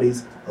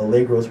Pilates,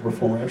 Allegro's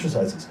reformer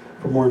exercises.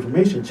 For more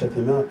information, check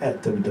them out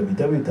at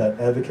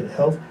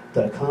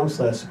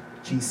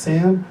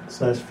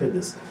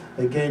www.advocatehealth.com/gsam/fitness.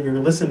 Again, you're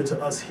listening to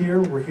us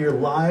here. We're here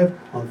live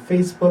on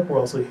Facebook. We're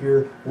also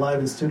here live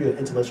in studio at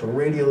Intellectual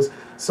Radios.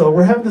 So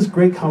we're having this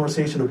great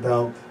conversation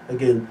about,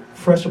 again,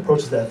 fresh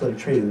approaches to athletic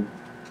training.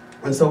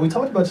 And so we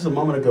talked about just a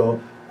moment ago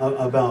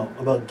about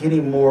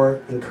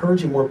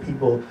encouraging more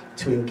people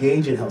to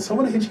engage in health. So I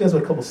want to hit you guys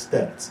with a couple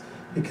stats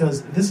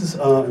because this is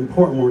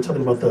important when we're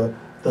talking about the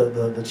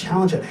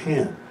challenge at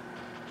hand.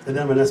 And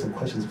then I'm going to ask some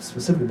questions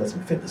specifically about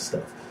some fitness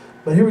stuff.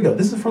 But here we go.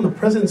 This is from the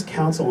President's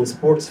Council on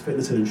Sports,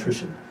 Fitness, and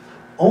Nutrition.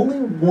 Only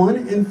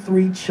 1 in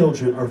 3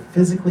 children are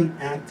physically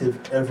active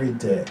every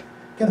day.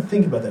 got to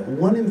think about that.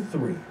 1 in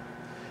 3.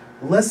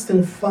 Less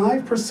than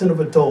 5% of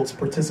adults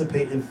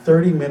participate in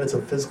 30 minutes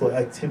of physical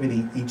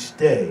activity each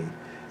day,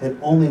 and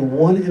only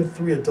 1 in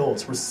 3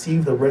 adults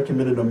receive the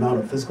recommended amount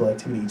of physical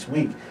activity each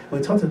week.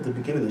 When we talked at the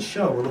beginning of the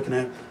show, we're looking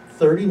at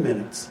 30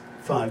 minutes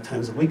 5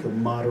 times a week of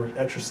moderate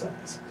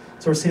exercise.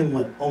 So we're saying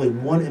that only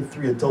 1 in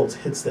 3 adults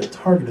hits that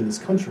target in this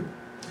country.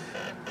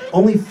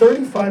 Only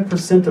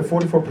 35% to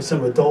 44%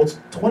 of adults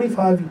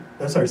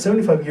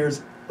 75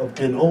 years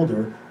and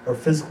older are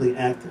physically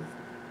active.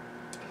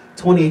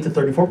 28 to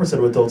 34%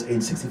 of adults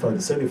aged 65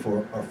 to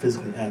 74 are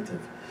physically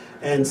active.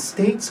 And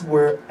states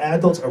where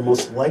adults are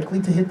most likely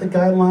to hit the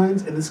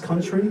guidelines in this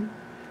country,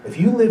 if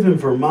you live in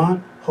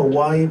Vermont,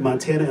 Hawaii,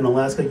 Montana, and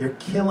Alaska, you're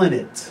killing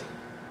it.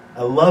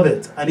 I love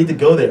it. I need to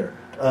go there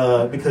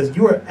because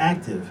you are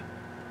active.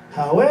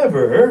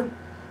 However,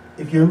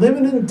 if you're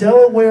living in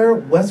Delaware,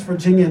 West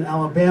Virginia, and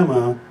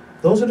Alabama,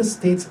 those are the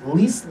states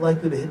least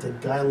likely to hit the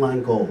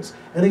guideline goals.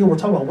 And again, we're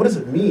talking about what does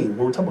it mean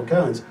when we're talking about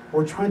guidelines?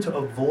 We're trying to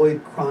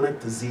avoid chronic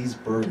disease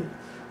burden.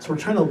 So we're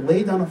trying to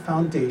lay down a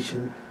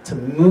foundation to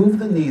move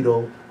the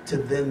needle to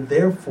then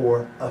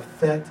therefore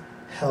affect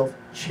health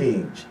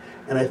change.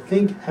 And I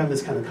think having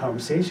this kind of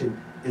conversation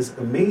is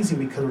amazing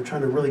because we're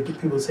trying to really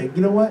get people to say,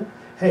 you know what?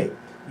 Hey,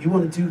 you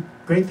want to do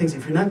great things.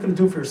 If you're not going to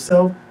do it for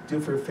yourself, do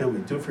it for your family,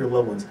 do it for your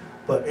loved ones.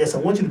 But yes, I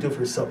want you to do it for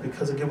yourself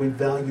because, again, we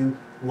value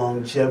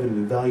longevity,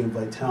 we value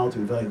vitality,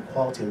 we value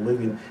quality of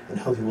living and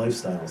healthy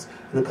lifestyles.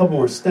 And a couple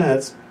more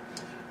stats.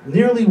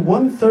 Nearly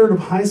 1/3 of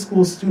high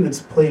school students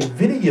play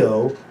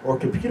video or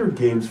computer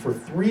games for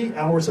 3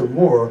 hours or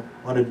more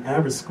on an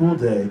average school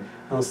day.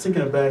 I was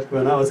thinking back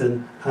when I was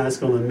in high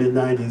school in the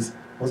mid-'90s.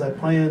 Was I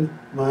playing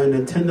my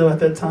Nintendo at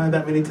that time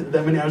that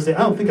many hours a day?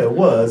 I don't think I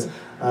was.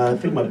 I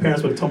think my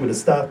parents would have told me to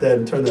stop that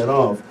and turn that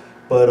off.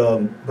 But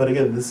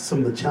again, this is some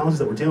of the challenges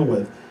that we're dealing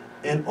with.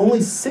 And only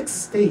 6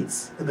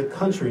 states in the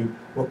country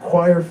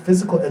require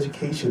physical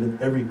education in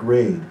every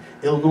grade.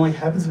 Illinois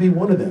happens to be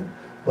one of them.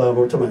 But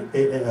we're talking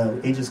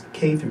about ages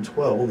K through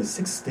 12, only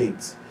 6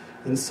 states.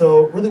 And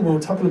so really when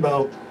we're talking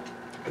about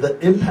the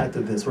impact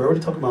of this, we're already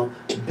talking about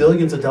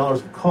billions of dollars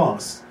of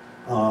costs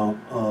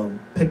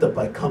picked up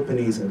by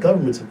companies and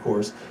governments, of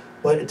course.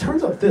 But it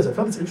turns out I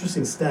found this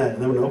interesting stat,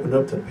 and I'm going to open it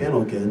up to the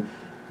panel again.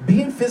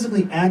 Being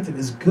physically active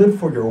is good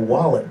for your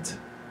wallet.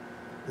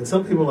 And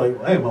some people are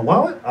like, hey, my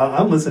wallet?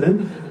 I'm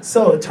listening.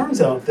 So it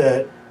turns out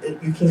that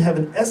you can have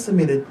an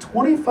estimated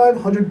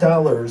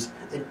 $2,500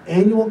 in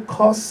annual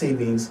cost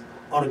savings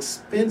on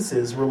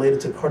expenses related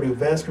to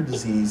cardiovascular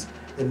disease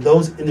in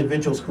those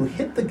individuals who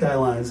hit the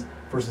guidelines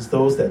versus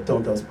those that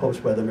don't. That was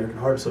published by the American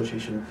Heart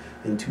Association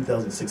in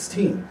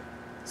 2016.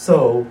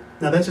 So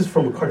now that's just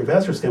from a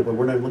cardiovascular standpoint.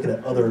 We're not even looking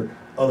at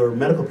other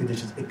medical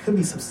conditions. It could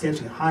be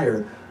substantially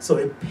higher. So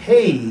it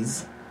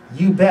pays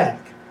you back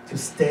to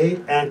stay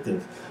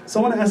active. So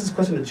I want to ask this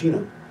question to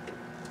Gina.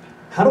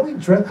 How do we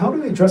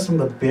address some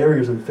of the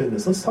barriers in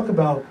fitness? Let's talk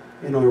about,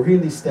 we're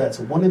hearing these stats,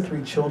 1 in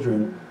 3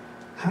 children.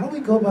 How do we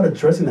go about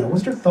addressing that?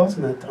 What's your thoughts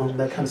on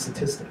that kind of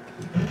statistic?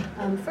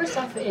 First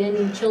off,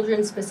 in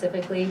children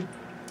specifically,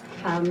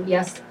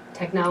 yes,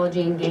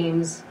 technology and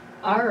games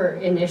are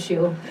an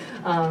issue,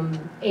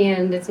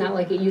 and it's not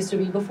like it used to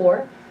be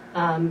before.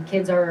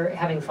 Kids are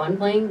having fun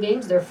playing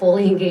games. They're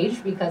fully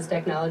engaged because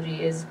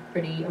technology is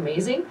pretty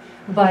amazing.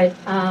 But,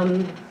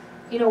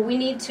 we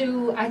need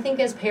to, I think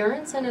as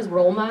parents and as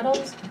role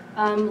models,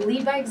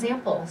 lead by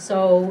example.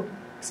 So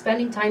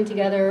spending time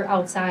together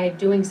outside,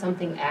 doing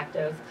something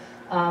active,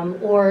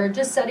 or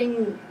just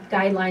setting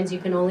guidelines. You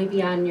can only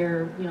be on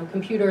your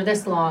computer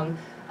this long.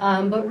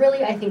 But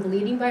really, I think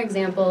leading by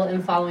example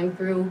and following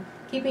through,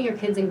 keeping your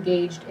kids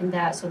engaged in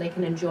that so they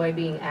can enjoy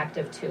being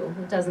active too.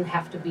 It doesn't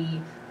have to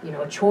be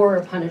a chore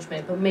or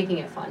punishment, but making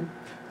it fun.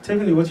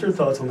 Tiffany, what's your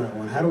thoughts on that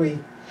one? How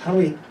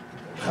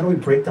do we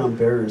break down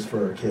barriers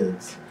for our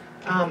kids?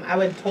 I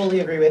would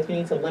totally agree with you.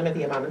 Need to limit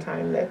the amount of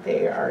time that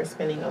they are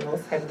spending on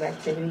those types of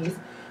activities.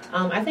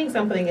 I think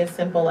something as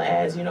simple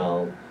as,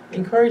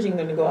 encouraging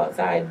them to go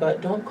outside,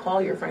 but don't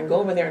call your friend. Go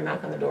over there and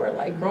knock on the door.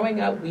 Like growing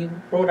up, we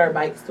rode our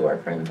bikes to our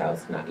friend's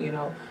house,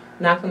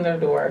 knock on their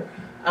door.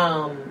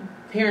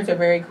 Parents are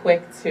very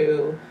quick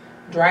to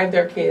drive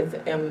their kids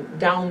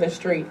down the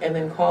street and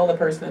then call the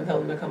person and tell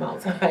them to come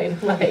outside.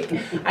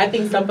 I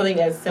think something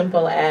as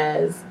simple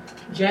as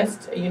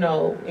just,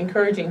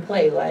 encouraging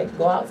play, like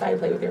go outside,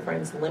 play with your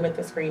friends, limit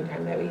the screen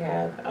time that we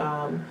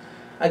have.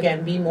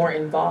 Again, be more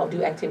involved,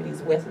 do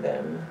activities with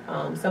them.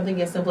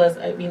 Something as simple as,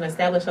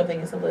 establish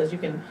something as simple as you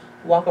can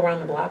walk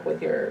around the block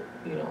with your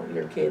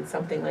kids,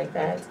 something like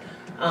that.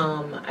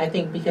 I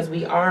think because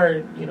we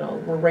are,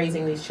 we're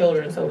raising these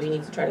children, so we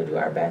need to try to do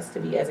our best to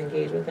be as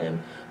engaged with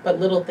them. But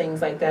little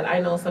things like that. I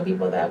know some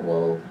people that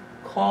will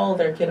call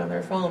their kid on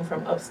their phone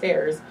from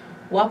upstairs,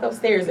 walk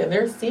upstairs, and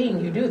they're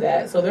seeing you do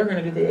that, so they're going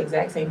to do the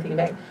exact same thing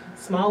back.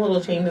 Small little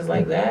changes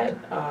like that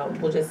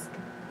will just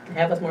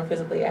have us more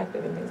physically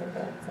active and things like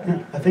that. So.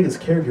 Yeah, I think as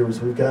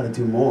caregivers, we've got to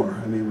do more.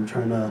 We're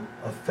trying to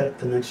affect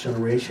the next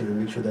generation and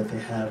make sure that they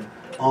have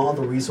all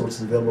the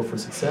resources available for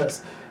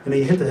success.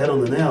 You hit the head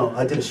on the nail.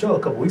 I did a show a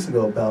couple weeks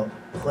ago about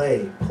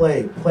play.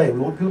 We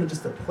want people to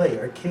just to play.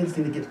 Our kids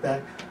need to get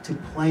back to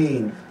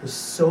playing. There's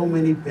so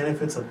many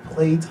benefits of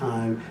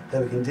playtime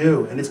that we can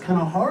do, and it's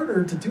kind of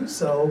harder to do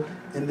so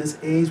in this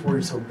age where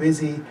you're so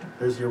busy.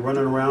 You're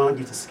running around. You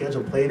have to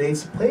schedule play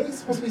dates. Play is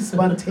supposed to be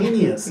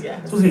spontaneous.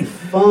 Yes. It's supposed to be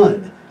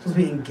fun. It's supposed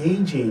to be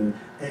engaging,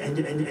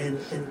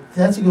 and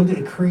that's what you're going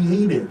to get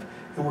creative.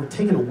 And we're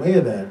taking away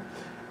of that.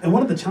 And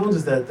one of the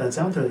challenges that's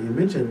out there that you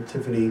mentioned,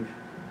 Tiffany,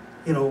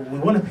 we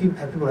want to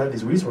have people have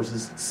these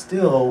resources.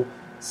 Still,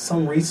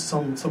 some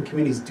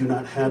communities do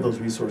not have those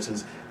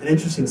resources. An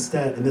interesting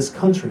stat in this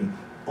country: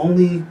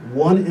 only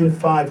 1 in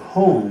 5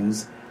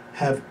 homes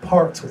have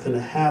parks within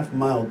a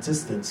half-mile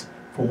distance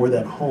from where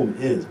that home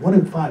is. 1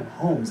 in 5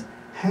 homes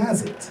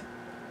has it.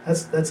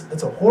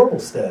 That's a horrible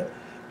stat.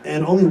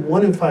 And only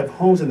 1 in 5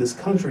 homes in this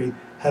country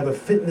have a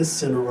fitness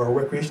center or a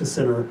recreation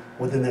center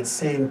within that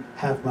same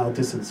half-mile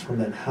distance from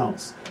that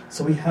house.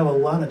 So we have a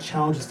lot of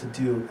challenges to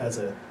do as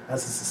a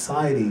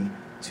society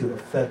to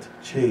affect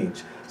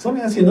change. So let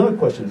me ask you another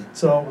question.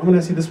 So I'm going to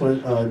ask you this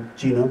one,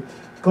 Gina.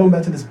 Going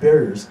back to these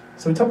barriers.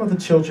 So we talk about the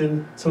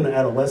children, some of the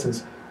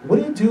adolescents. What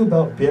do you do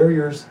about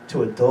barriers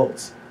to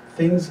adults?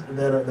 Things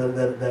that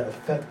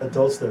affect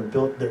adults,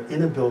 their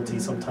inability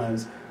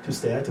sometimes to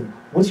stay active.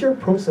 What's your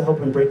approach to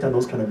helping break down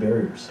those kind of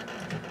barriers?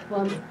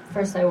 Well,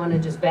 first I want to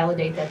just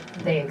validate that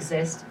they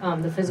exist.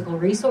 The physical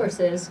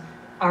resources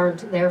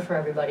aren't there for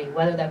everybody,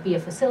 whether that be a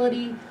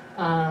facility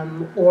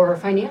or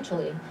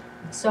financially.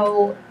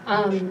 So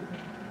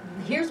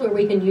here's where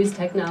we can use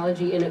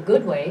technology in a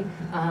good way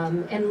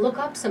and look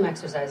up some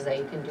exercises that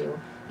you can do.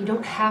 You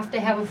don't have to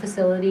have a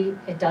facility.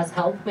 It does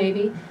help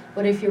maybe,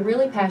 but if you're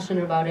really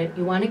passionate about it,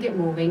 you want to get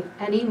moving,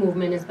 any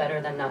movement is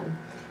better than none.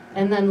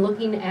 And then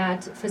looking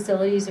at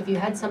facilities, if you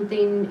had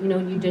something,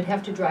 you did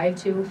have to drive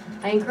to,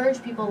 I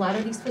encourage people, a lot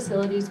of these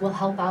facilities will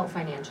help out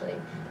financially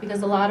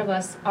because a lot of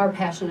us are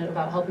passionate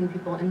about helping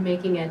people and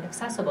making it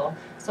accessible.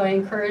 So I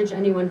encourage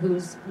anyone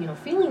who's,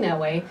 feeling that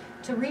way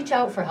to reach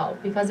out for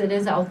help because it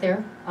is out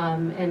there.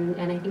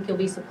 And I think you'll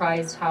be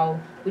surprised how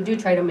we do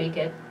try to make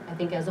it, I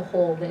think as a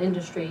whole,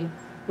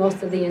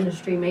 most of the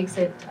industry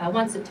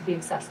wants it to be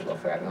accessible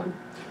for everyone.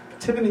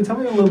 Tiffany, tell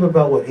me a little bit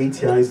about what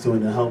ATI is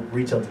doing to help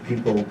reach out to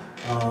people.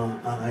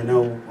 I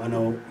know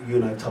you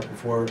and I have talked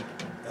before.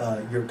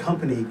 Your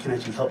company can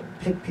actually help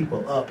pick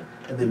people up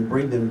and then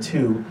bring them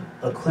to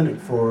a clinic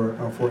for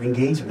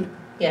engagement.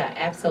 Yeah,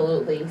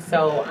 absolutely.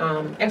 So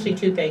actually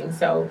 2 things.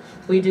 So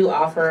we do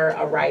offer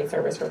a ride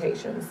service for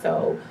patients.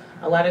 So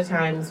a lot of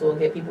times we'll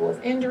get people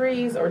with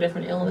injuries or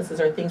different illnesses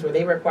or things where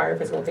they require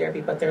physical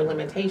therapy, but their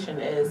limitation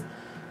is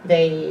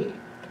they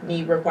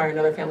require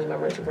another family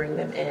member to bring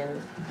them in.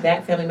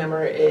 That family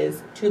member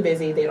is too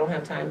busy, they don't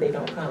have time, they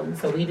don't come.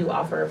 So we do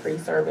offer a free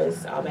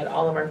service at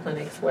all of our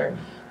clinics where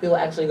we will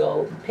actually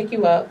go pick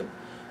you up,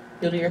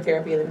 you'll do your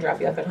therapy, and then drop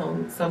you off at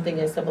home. Something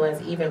as simple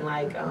as even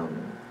like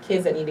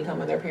kids that need to come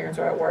when their parents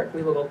are at work,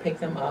 we will go pick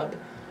them up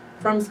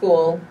from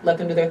school, let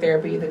them do their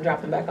therapy, then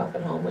drop them back off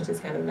at home, which is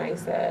kind of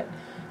nice that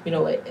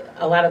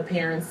a lot of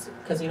parents,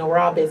 because we're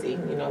all busy,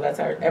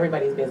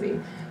 everybody's busy.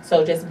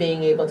 So just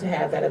being able to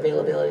have that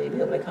availability, to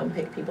be able to come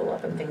pick people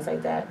up and things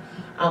like that.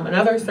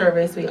 Another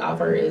service we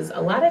offer is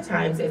a lot of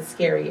times it's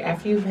scary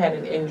after you've had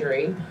an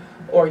injury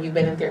or you've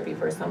been in therapy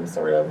for some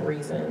sort of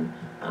reason.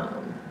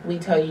 We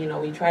tell you,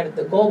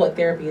 the goal with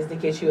therapy is to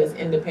get you as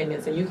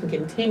independent so you can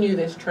continue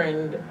this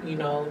trend.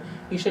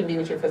 You shouldn't be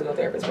with your physical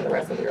therapist for the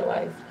rest of your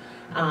life.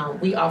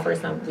 We offer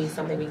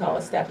something we call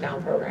a step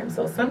down program.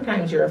 So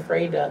sometimes you're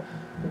afraid to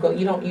go.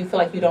 You feel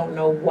like you don't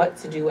know what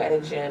to do at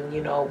a gym.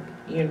 You're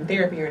in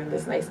therapy. You're in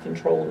this nice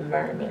controlled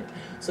environment.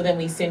 So then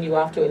we send you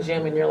off to a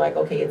gym, and you're like,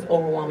 okay, it's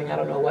overwhelming. I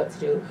don't know what to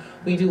do.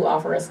 We do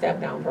offer a step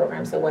down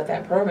program. So what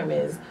that program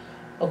is,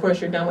 of course,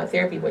 you're done with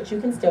therapy, but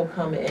you can still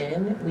come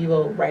in. We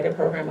will write a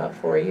program up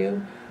for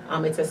you.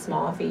 It's a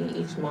small fee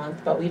each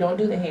month, but we don't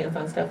do the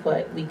hands-on stuff,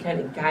 but we kind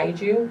of guide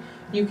you.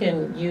 You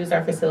can use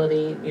our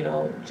facility,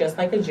 just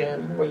like a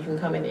gym, where you can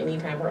come in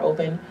anytime we're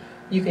open.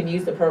 You can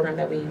use the program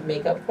that we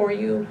make up for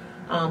you,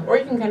 or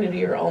you can kind of do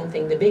your own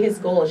thing. The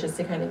biggest goal is just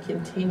to kind of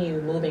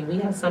continue moving. We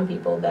have some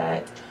people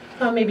that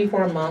come maybe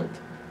for a month,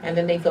 and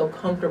then they feel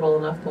comfortable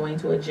enough going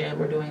to a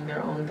gym or doing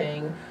their own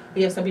thing.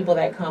 We have some people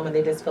that come and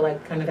they just feel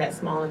like kind of that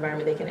small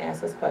environment. They can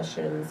ask us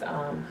questions,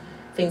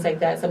 things like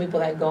that. Some people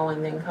that go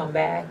and then come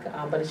back.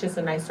 But it's just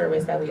a nice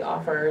service that we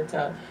offer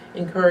to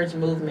encourage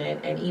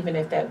movement. And even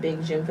if that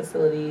big gym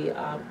facility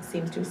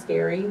seems too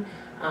scary,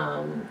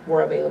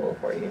 we're available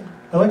for you.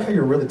 I like how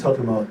you're really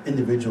talking about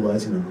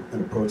individualizing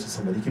an approach to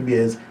somebody. You can be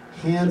as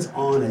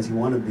hands-on as you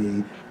want to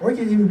be, or you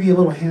can even be a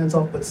little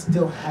hands-off but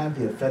still have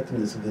the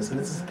effectiveness of this. And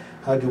this is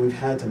how we've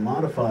had to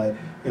modify.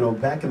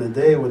 Back in the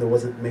day where there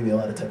wasn't maybe a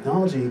lot of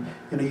technology,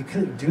 you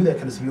couldn't do that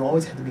kind of stuff. You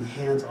always had to be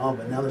hands-on,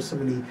 but now there's so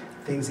many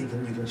things that you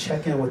can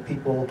check in with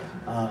people.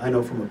 I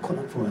know from a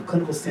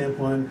clinical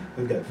standpoint,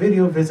 we've got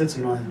video visits.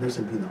 You don't have to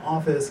necessarily be in the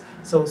office.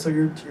 So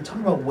you're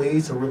talking about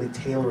ways to really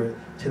tailor it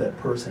to that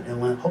person,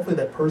 and hopefully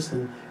that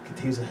person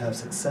continues to have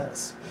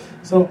success.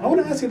 So I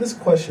want to ask you this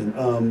question.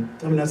 I'm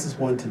going to ask this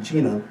one to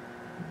Gina.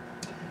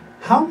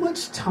 How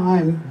much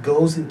time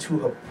goes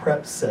into a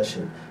prep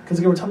session? Because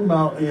again, we're talking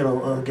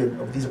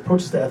about these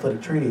approaches to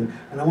athletic training,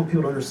 and I want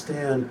people to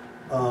understand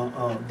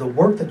the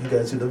work that you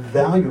guys do, the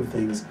value of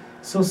things.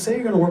 So say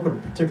you're going to work with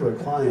a particular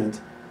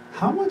client,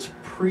 how much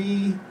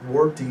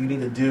pre-work do you need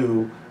to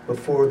do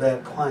before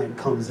that client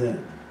comes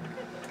in?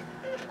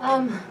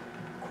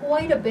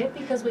 Quite a bit,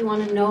 because we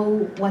want to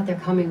know what they're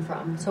coming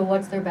from. So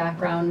what's their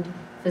background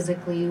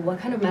physically, what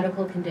kind of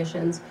medical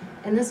conditions,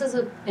 and this is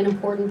an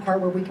important part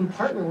where we can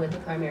partner with the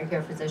primary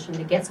care physician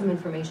to get some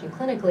information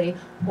clinically,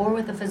 or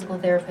with the physical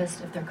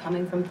therapist if they're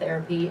coming from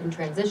therapy and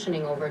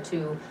transitioning over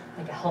to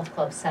like a health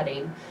club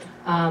setting.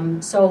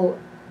 So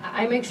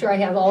I make sure I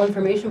have all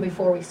information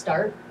before we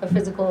start a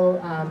physical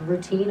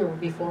routine or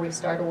before we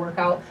start a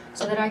workout,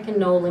 so that I can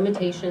know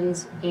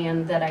limitations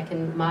and that I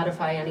can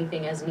modify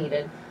anything as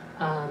needed.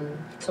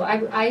 So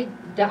I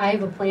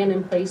have a plan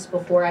in place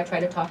before I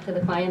try to talk to the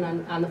client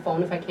on the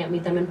phone if I can't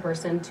meet them in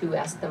person, to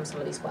ask them some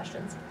of these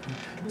questions.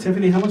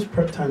 Tiffany, how much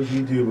prep time do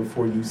you do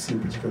before you see a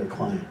particular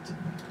client?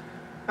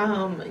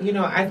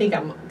 I think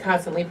I'm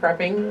constantly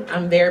prepping.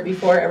 I'm there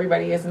before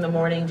everybody is in the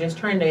morning, just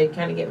trying to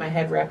kind of get my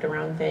head wrapped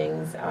around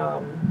things.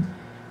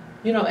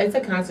 It's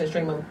a constant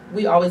stream of,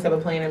 we always have a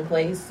plan in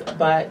place,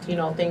 but,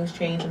 things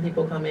change when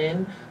people come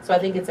in. So I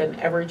think it's an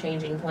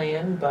ever-changing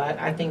plan, but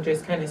I think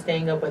just kind of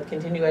staying up with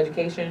continuing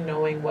education,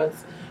 knowing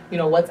what's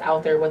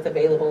out there, what's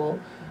available,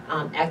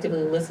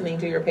 actively listening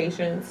to your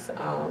patients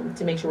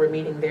to make sure we're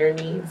meeting their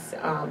needs.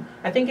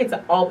 I think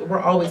we're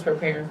always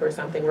preparing for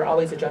something. We're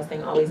always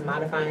adjusting, always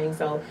modifying.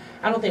 So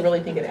I don't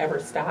really think it ever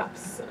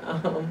stops.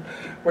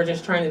 We're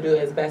just trying to do it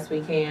as best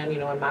we can,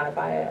 and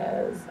modify it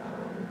as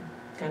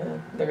kind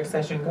of their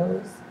session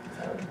goes.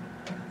 So.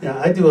 Yeah,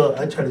 I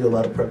try to do a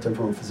lot of prep time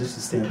from a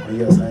physician's standpoint.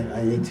 Yes,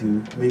 I need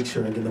to make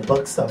sure again the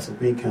buck stops with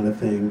me kind of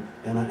thing,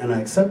 and I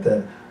accept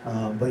that.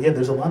 But yeah,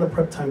 there's a lot of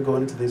prep time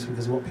going into this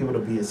because we want people to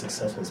be as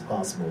successful as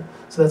possible.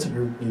 So that's what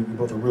you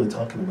both are really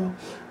talking about.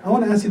 I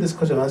want to ask you this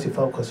question. I'll ask you a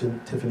follow-up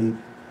question, Tiffany.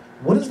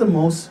 What is the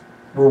most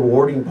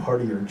rewarding part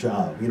of your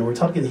job? We're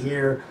talking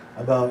here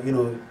about,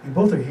 you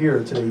both are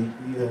here today,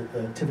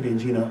 Tiffany and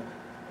Gina,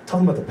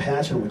 talking about the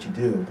passion of what you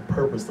do, the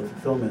purpose, the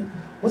fulfillment.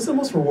 What's the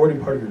most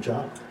rewarding part of your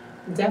job?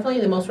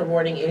 Definitely the most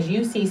rewarding is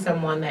you see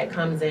someone that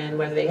comes in,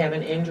 whether they have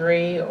an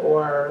injury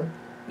or,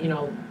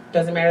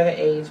 doesn't matter the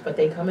age, but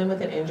they come in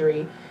with an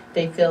injury.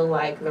 They feel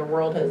like the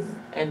world has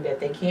ended.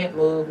 They can't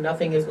move.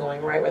 Nothing is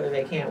going right, whether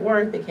they can't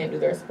work, they can't do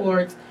their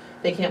sports,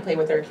 they can't play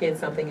with their kids,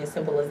 something as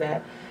simple as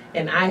that.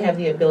 And I have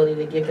the ability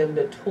to give them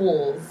the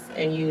tools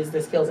and use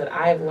the skills that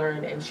I've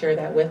learned and share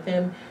that with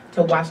them,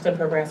 to watch them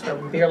progress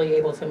from barely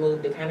able to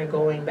move to kind of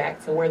going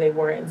back to where they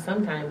were, and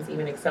sometimes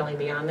even excelling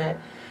beyond that.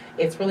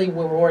 It's really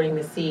rewarding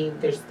to see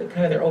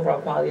their overall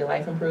quality of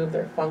life improve,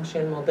 their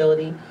function,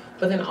 mobility,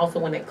 but then also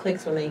when it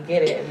clicks, when they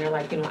get it and they're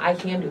like, I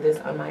can do this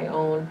on my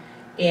own,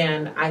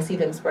 and I see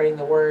them spreading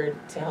the word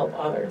to help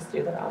others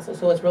do that also.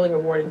 So it's really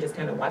rewarding just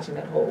kind of watching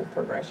that whole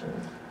progression.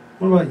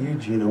 What about you,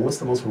 Gina? What's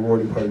the most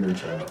rewarding part of your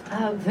job?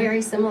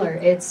 Very similar.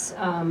 It's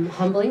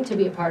humbling to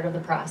be a part of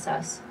the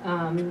process,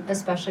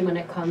 especially when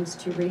it comes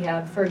to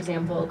rehab. For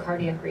example,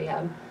 cardiac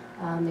rehab.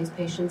 These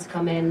patients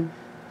come in,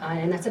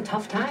 and that's a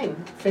tough time,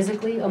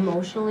 physically,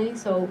 emotionally.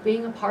 So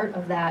being a part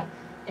of that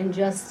and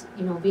just,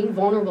 being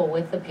vulnerable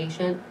with the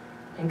patient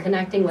and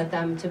connecting with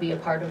them to be a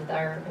part of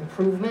their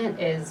improvement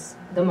is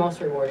the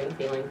most rewarding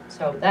feeling.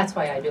 So that's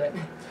why I do it.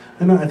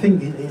 And I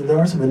think there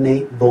are some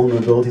innate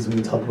vulnerabilities when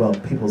you talk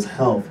about people's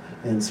health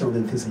and certainly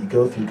the things that you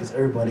go through, because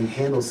everybody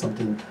handles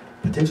something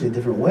potentially a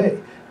different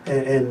way.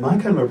 And my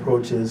kind of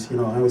approach is, I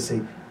always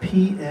say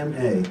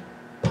PMA,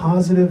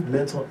 positive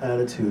mental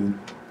attitude.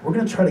 We're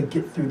going to try to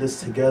get through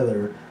this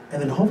together,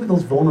 and then hopefully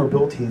those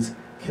vulnerabilities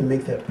can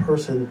make that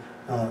person,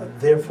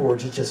 therefore,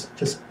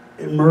 just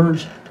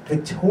emerge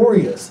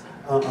victorious.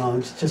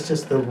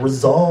 Just the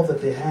resolve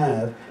that they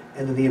have,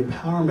 and then the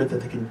empowerment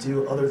that they can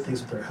do other things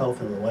with their health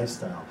and their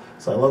lifestyle.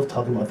 So I love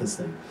talking about this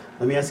thing.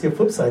 Let me ask you a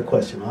flip side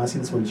question. I'll ask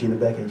you this one, Gina,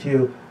 back at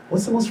you.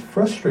 What's the most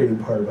frustrating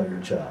part about your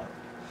job?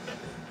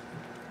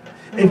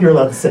 If you're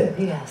allowed to say it.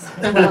 Yes.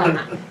 Well,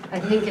 I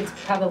think it's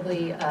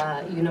probably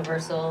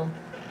universal,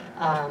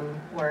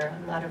 where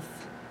a lot of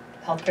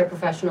healthcare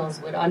professionals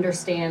would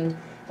understand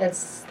that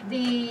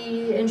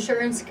the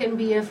insurance can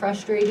be a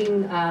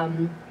frustrating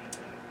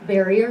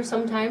barrier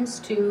sometimes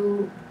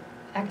to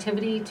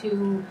activity,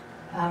 to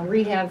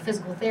rehab,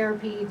 physical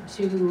therapy,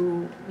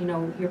 to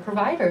your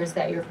providers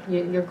that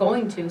you're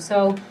going to.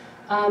 So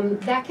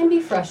that can be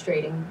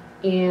frustrating,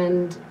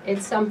 and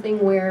it's something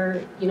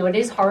where it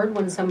is hard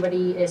when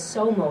somebody is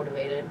so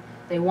motivated.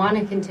 They want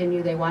to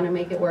continue, they want to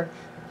make it work,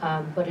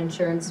 but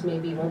insurance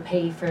maybe won't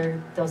pay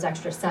for those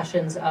extra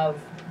sessions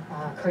of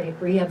cardiac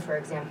rehab, for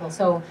example.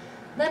 So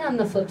Then on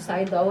the flip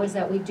side, though, is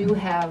that we do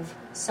have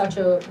such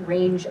a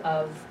range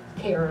of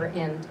care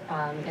in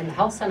the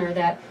health center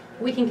that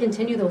we can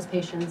continue those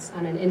patients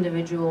on an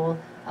individual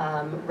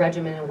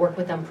regimen and work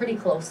with them pretty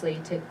closely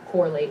to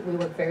correlate. We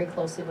work very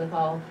closely with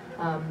all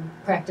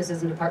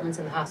practices and departments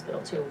in the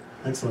hospital, too.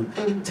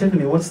 Excellent.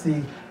 Tiffany, what's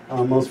the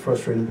most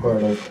frustrating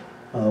part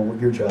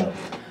of your job?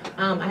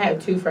 I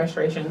have two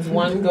frustrations.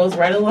 One goes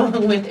right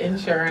along with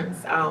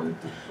insurance.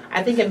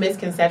 I think a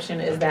misconception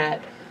is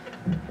that,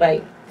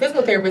 like,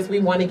 physical therapists, we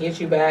want to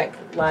get you back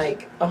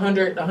like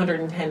 100,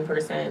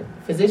 110%.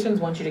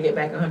 Physicians want you to get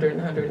back 100,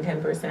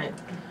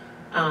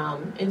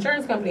 110%.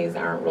 Insurance companies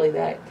aren't really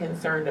that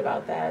concerned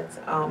about that.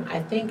 I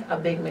think a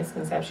big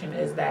misconception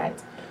is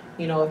that,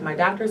 if my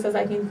doctor says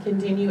I can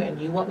continue and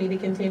you want me to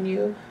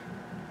continue,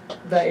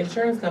 the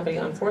insurance company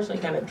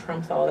unfortunately kind of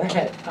trumps all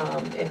that.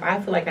 If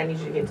I feel like I need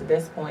you to get to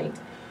this point,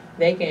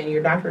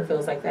 your doctor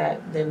feels like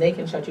that, then they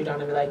can shut you down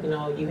and be like,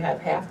 you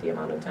have half the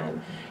amount of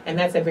time. And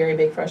that's a very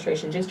big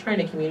frustration, just trying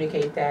to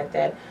communicate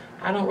that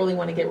I don't really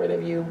want to get rid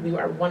of you. We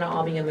want to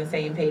all be on the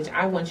same page.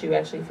 I want you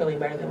actually feeling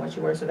better than what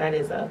you were. So that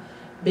is a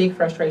big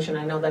frustration.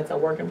 I know that's a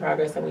work in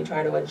progress, and we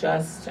try to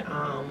adjust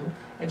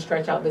and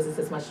stretch out visits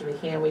as much as we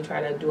can. We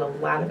try to do a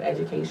lot of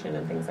education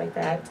and things like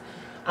that.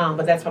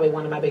 But that's probably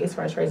one of my biggest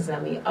frustrations.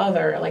 And the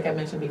other, like I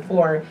mentioned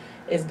before,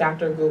 is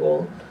Dr.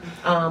 Google.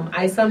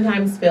 I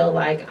sometimes feel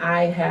like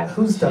I have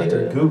Who's to...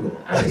 Dr. Google?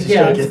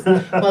 Yes.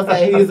 Let's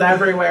say he's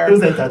everywhere.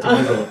 Who's that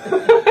Dr. Google?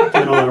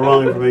 Giving all the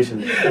wrong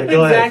information. Yeah,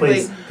 go ahead,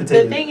 please.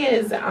 Continue. The thing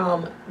is,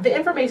 the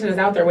information is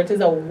out there, which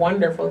is a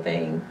wonderful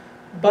thing.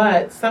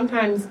 But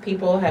sometimes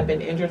people have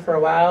been injured for a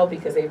while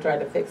because they've tried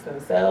to fix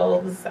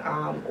themselves,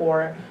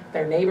 or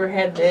their neighbor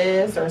had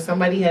this, or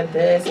somebody had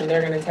this, and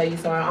they're going to tell you.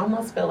 So I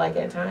almost feel like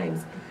at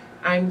times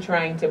I'm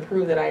trying to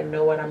prove that I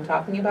know what I'm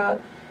talking about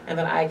and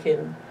that I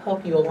can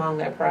help you along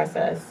that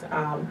process.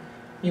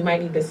 You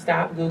might need to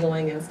stop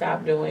Googling and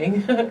stop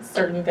doing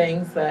certain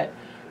things that,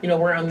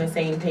 we're on the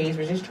same page.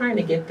 We're just trying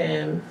to get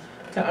them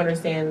to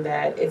understand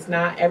that it's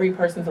not, every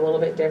person's a little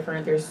bit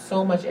different. There's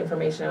so much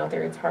information out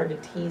there. It's hard to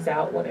tease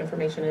out what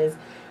information is.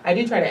 I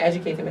do try to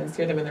educate them and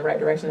steer them in the right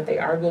direction if they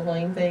are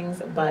Googling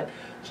things, but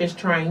just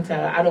trying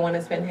to, I don't want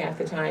to spend half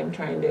the time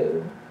trying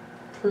to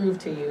prove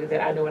to you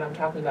that I know what I'm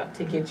talking about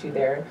to get you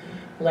there.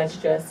 Let's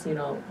just,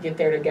 get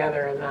there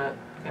together and not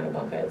kind of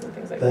bump heads and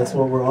things like that. That's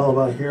what we're all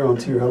about here on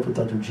To Your Health with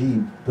Dr.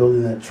 G,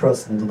 building that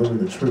trust and delivering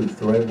the truth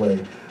the right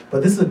way.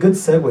 But this is a good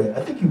segue.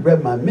 I think you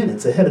read my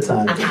minutes ahead of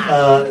time.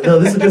 No,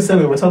 this is a good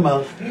segue. We're talking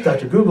about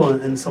Dr. Google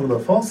and some of the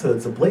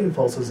falsehoods, the blatant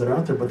falsehoods that are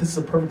out there. But this is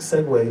a perfect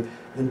segue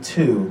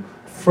into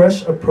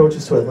fresh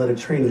approaches to athletic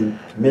training,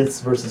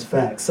 myths versus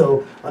facts.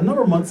 So a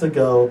number of months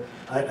ago,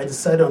 I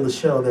decided on the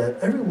show that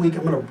every week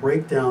I'm going to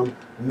break down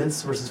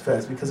myths versus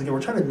facts because, again,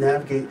 we're trying to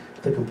navigate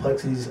the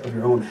complexities of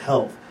your own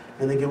health.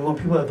 And again, we want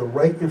people to have the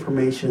right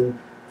information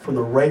from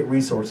the right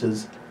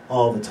resources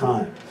all the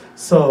time.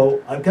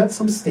 So I've got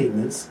some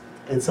statements.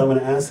 And so I'm going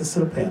to ask this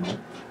to the panel,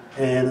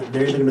 and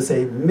they're either going to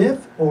say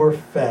myth or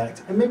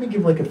fact, and maybe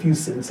give like a few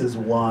sentences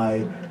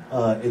why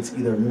it's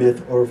either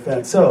myth or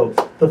fact. So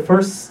the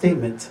first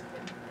statement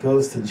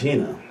goes to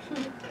Gina.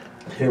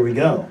 Here we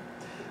go.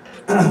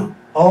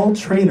 All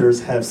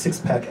trainers have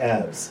six-pack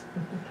abs.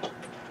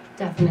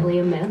 Definitely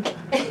a myth.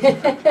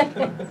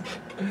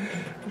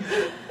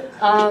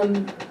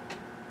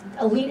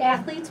 Elite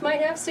athletes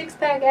might have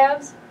six-pack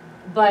abs,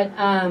 but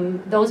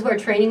those who are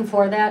training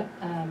for that,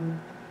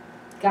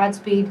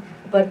 Godspeed,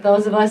 but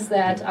those of us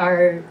that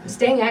are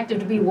staying active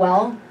to be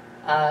well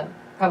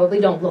probably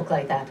don't look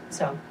like that.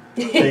 So.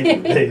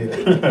 Thank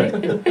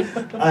you.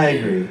 I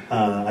agree.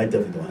 I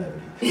definitely don't have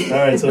any. All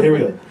right, so here we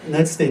go.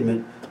 Next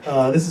statement.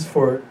 This is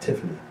for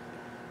Tiffany.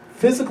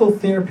 Physical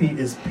therapy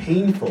is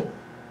painful.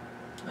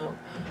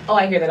 Oh,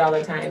 I hear that all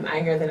the time.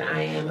 I hear that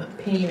I am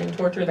pain and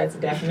torture. That's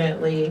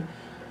definitely,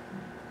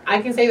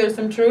 I can say there's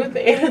some truth, and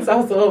it's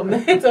also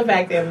it's a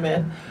fact and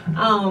myth.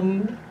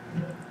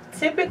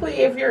 Typically,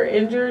 if you're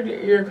injured,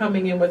 you're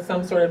coming in with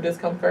some sort of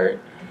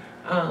discomfort.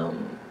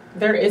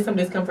 There is some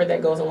discomfort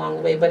that goes along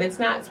the way, but it's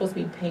not supposed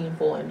to be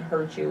painful and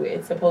hurt you.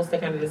 It's supposed to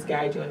kind of just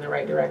guide you in the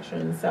right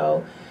direction.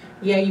 So,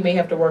 yeah, you may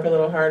have to work a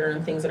little harder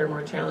on things that are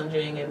more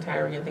challenging and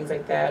tiring and things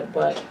like that,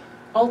 but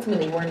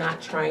ultimately, we're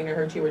not trying to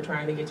hurt you. We're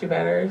trying to get you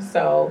better.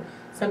 So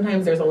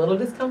sometimes there's a little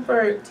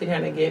discomfort to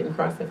kind of get and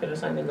cross the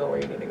finish line and go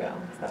where you need to go.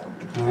 So.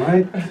 All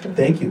right.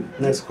 Thank you.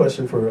 Next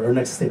question or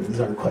next statement.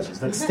 These aren't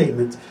questions. Next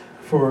statement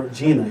for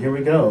Gina. Here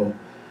we go.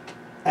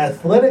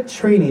 Athletic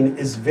training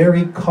is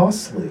very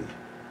costly.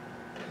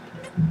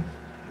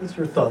 What's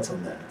your thoughts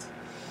on that?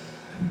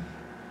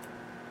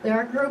 There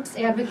are groups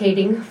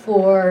advocating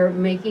for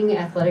making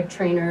athletic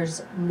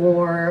trainers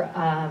more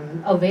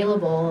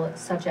available,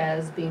 such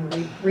as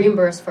being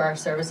reimbursed for our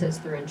services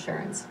through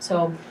insurance.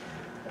 So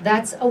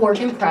that's a work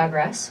in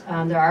progress.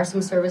 There are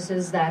some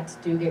services that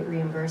do get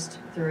reimbursed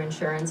through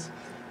insurance.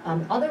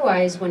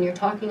 Otherwise, when you're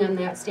talking on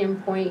that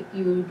standpoint,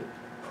 you'd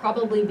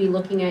probably be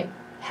looking at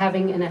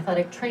having an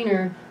athletic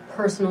trainer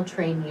personal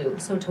train you.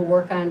 So to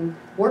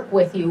work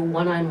with you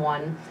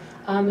one-on-one.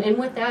 And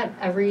with that,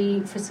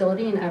 every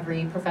facility and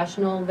every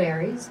professional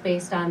varies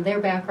based on their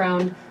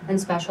background and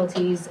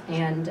specialties,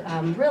 and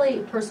really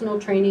personal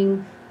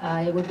training,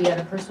 it would be at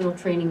a personal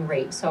training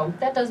rate. So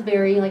that does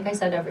vary, like I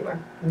said, everywhere.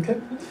 Okay.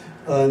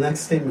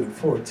 Next statement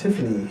for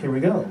Tiffany. Here we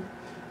go.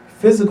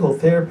 Physical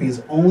therapy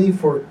is only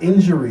for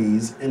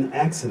injuries and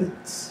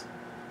accidents.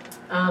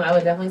 I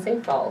would definitely say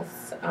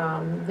false.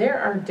 There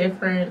are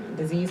different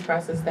disease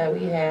processes that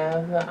we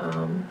have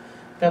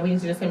that we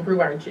need to just improve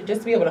just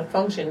to be able to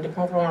function, to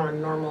perform our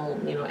normal,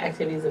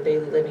 activities of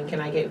daily living.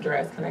 Can I get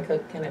dressed? Can I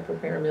cook? Can I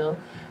prepare a meal?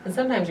 And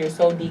sometimes you're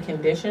so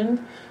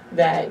deconditioned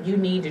that you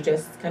need to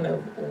just kind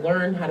of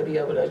learn how to be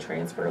able to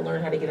transfer,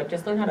 learn how to get up,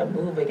 just learn how to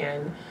move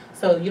again.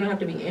 So you don't have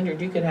to be injured.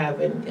 You could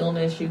have an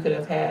illness. You could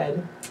have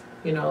had,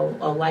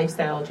 a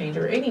lifestyle change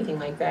or anything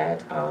like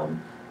that.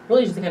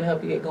 Really just to kind of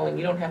help you get going.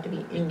 You don't have to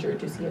be injured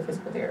to see a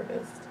physical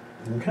therapist.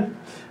 Okay.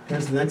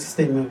 Here's the next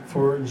statement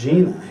for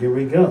Gina. Here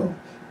we go.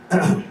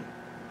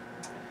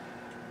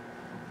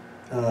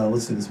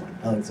 Let's do this one.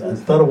 I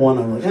thought of one.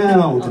 I'm like, I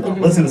don't want to do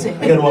that. Let's do this one.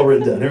 I got them all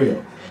written down. Here we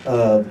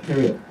go. Here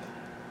we go.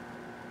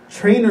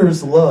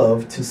 Trainers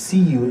love to see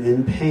you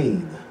in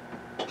pain.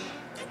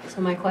 So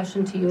my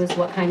question to you is,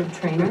 what kind of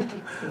trainer?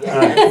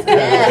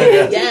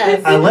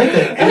 Yes. I like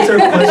that. Answer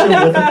a question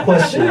with a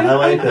question. I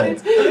like that.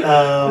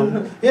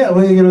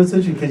 It's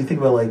interesting because you think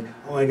about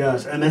oh my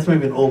gosh, and that's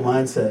maybe an old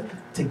mindset.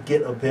 To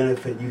get a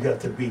benefit, you got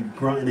to be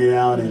grunting it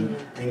out and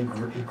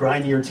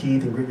grinding your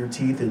teeth and grit your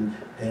teeth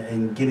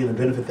and getting a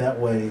benefit that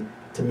way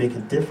to make a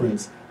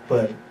difference.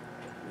 But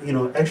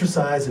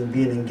exercise and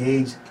being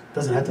engaged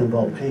doesn't have to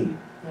involve pain.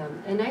 Yeah.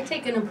 And I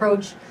take an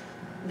approach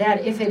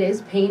that if it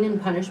is pain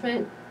and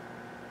punishment,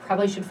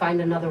 probably should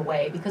find another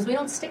way, because we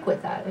don't stick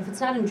with that. If it's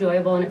not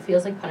enjoyable and it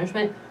feels like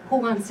punishment, who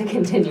wants to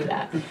continue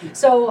that?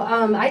 So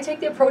I take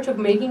the approach of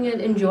making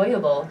it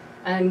enjoyable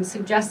and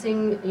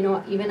suggesting,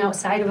 even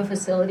outside of a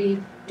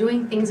facility,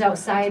 doing things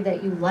outside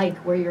that you like,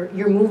 where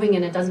you're moving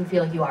and it doesn't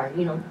feel like you are,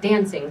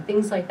 dancing,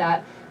 things like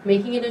that.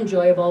 Making it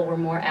enjoyable, we're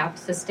more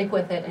apt to stick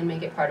with it and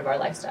make it part of our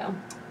lifestyle.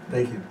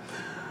 Thank you.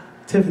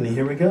 Tiffany,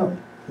 here we go.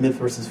 Myth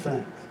versus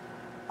fact.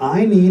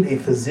 I need a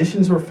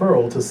physician's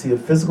referral to see a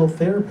physical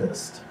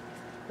therapist.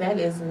 That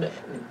is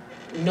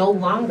no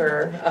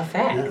longer a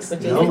fact, Yes, which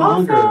is no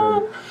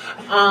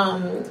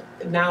awesome.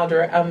 Now,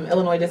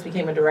 Illinois just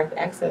became a direct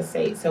access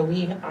state, so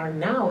we are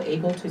now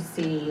able to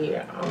see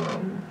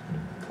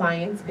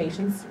clients,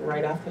 patients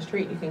right off the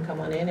street. You can come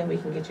on in and we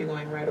can get you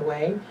going right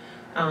away.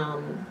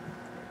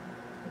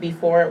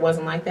 Before it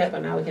wasn't like that,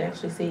 but now we can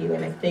actually see you.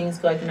 And if things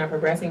feel like you're not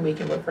progressing, we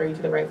can refer you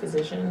to the right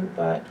physician,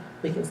 but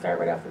we can start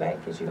right off the bat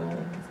and get you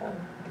going. So.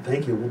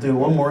 Thank you. We'll do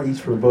one more each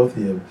for both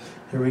of you.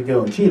 Here we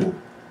go. Gina,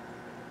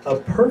 a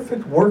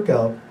perfect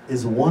workout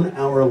is 1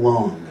 hour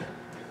long.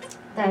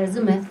 That is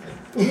a myth.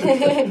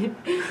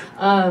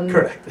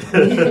 Correct.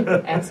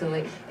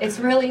 Absolutely. It's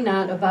really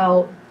not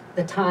about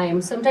the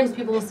time. Sometimes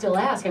people will still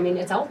ask.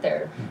 It's out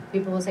there.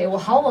 People will say, well,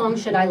 how long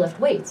should I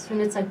lift weights?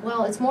 And it's like,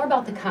 well, it's more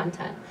about the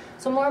content.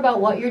 So more about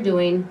what you're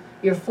doing,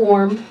 your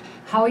form,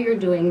 how you're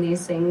doing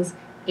these things,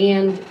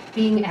 and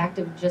being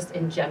active just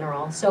in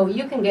general. So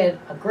you can get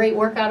a great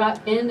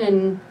workout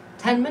in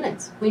 10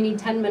 minutes. We need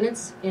 10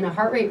 minutes in a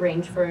heart rate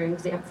range, for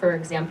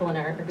example, in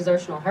our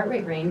exertional heart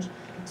rate range,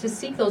 to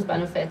seek those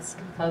benefits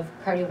of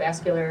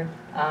cardiovascular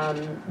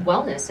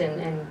wellness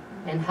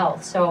and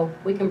health. So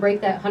we can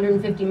break that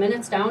 150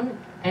 minutes down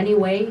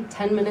anyway.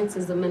 10 minutes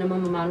is the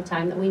minimum amount of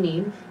time that we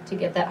need to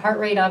get that heart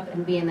rate up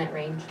and be in that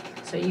range.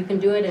 So you can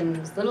do it in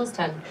as little as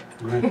 10.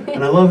 Right.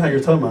 And I love how you're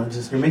talking about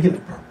just make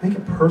it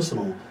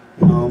personal.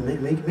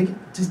 Make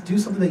it, just do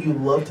something that you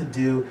love to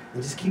do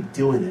and just keep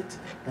doing it.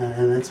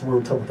 And that's where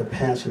we're talking about the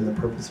passion, the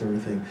purpose, and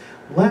everything.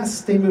 Last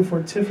statement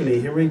for Tiffany.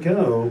 Here we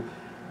go.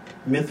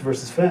 Myth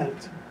versus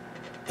fact.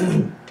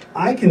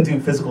 I can do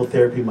physical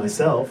therapy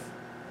myself.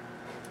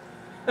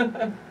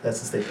 That's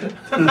the statement.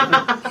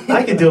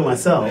 I can do it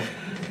myself.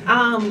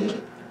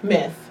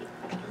 Myth.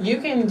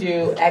 You can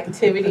do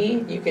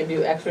activity, you can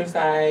do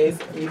exercise,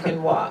 you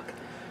can walk.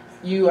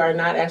 You are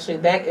not actually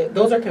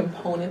those are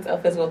components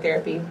of physical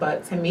therapy,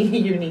 but to me,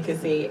 you need to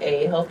see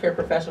a healthcare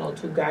professional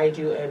to guide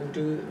you and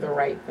do the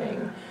right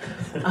thing.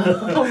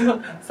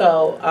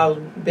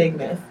 Big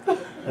myth.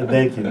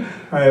 Thank you.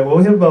 All right, well,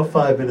 we have about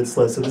 5 minutes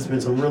left, so this has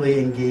been some really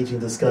engaging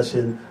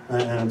discussion,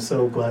 and I'm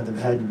so glad to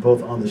have had you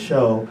both on the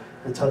show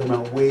and talking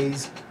about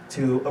ways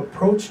to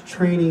approach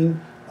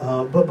training,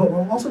 but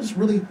we're also just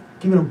really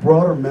giving a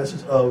broader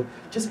message of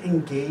just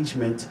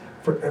engagement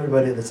for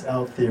everybody that's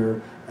out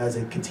there as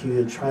they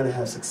continue to try to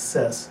have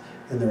success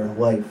in their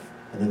life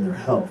and in their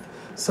health.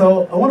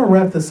 So I want to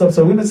wrap this up.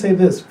 So I'm going to say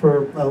this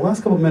for the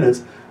last couple of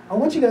minutes. I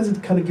want you guys to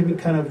kind of give me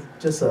kind of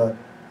just a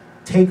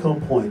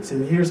take-home points.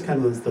 And here's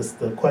kind of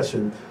the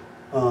question,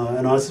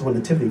 and I just want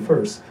to Tiffany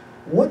first.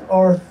 What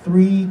are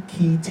 3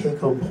 key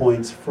take-home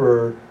points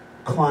for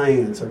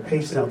clients or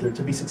patients out there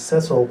to be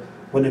successful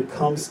when it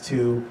comes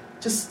to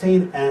just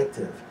staying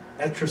active,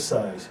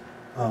 exercise,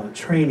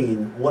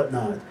 training,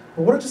 whatnot?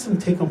 But what are just some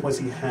take-home points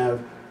that you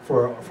have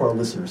for our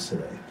listeners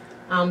today?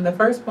 The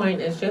first point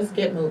is just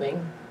get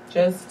moving.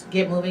 Just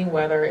get moving,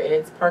 whether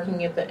it's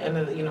parking at the end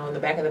of the, in the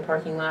back of the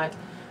parking lot,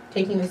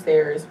 taking the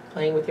stairs,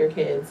 playing with your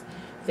kids,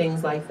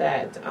 things like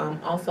that.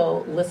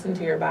 Also, listen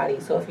to your body.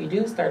 So if you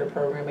do start a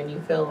program and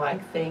you feel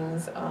like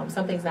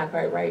something's not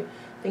quite right,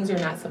 things are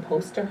not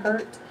supposed to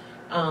hurt,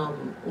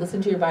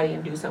 listen to your body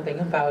and do something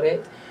about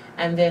it.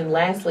 And then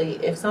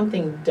lastly, if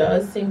something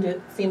doesn't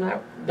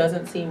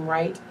seem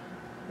right,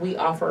 we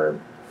offer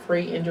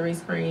free injury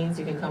screens.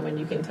 You can come and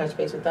you can touch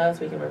base with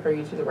us. We can refer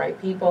you to the right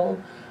people.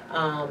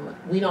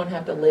 We don't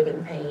have to live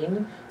in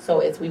pain.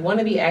 So we want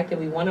to be active,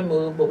 we want to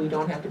move, but we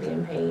don't have to be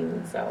in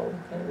pain. So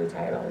kind of we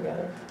tie it all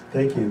together.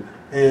 Thank you.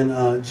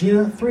 And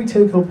Gina, 3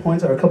 take-home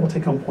points, or a couple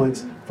take-home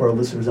points for our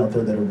listeners out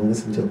there that have been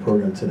listening to the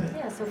program today.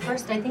 Yeah, so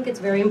first, I think it's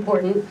very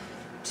important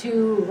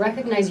to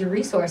recognize your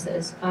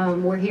resources.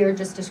 We're here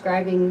just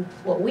describing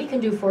what we can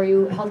do for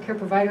you. Healthcare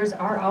providers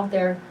are out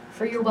there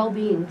for your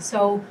well-being.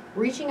 So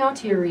reaching out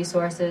to your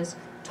resources,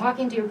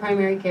 talking to your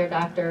primary care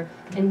doctor,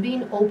 and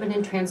being open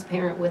and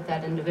transparent with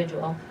that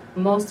individual.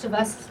 Most of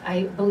us,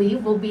 I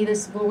believe, will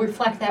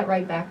reflect that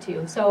right back to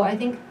you. So I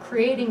think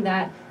creating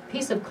that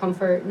piece of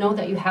comfort, know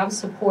that you have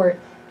support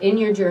in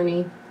your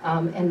journey,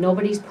 and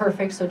nobody's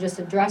perfect, so just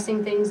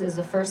addressing things is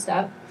the first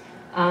step.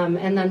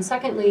 And then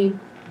secondly,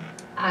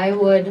 I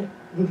would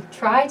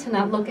try to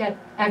not look at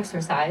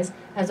exercise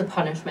as a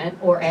punishment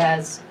or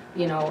as,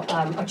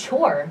 a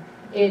chore.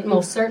 It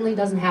most certainly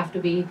doesn't have to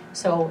be.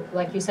 So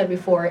like you said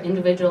before,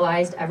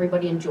 individualized,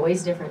 everybody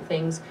enjoys different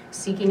things,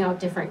 seeking out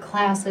different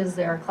classes.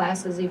 There are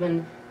classes,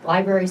 even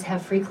libraries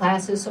have free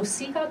classes. So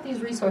seek out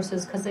these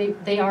resources because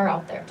they are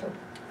out there too.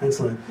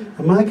 Excellent.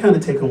 And my kind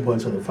of take-home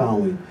points are the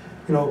following.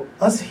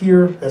 Us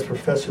here as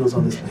professionals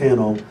on this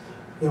panel,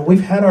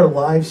 we've had our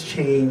lives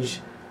change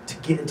to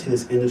get into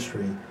this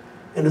industry.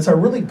 And it's our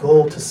really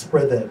goal to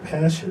spread that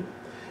passion.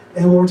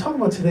 And what we're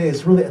talking about today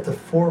is really at the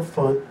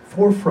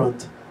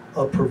forefront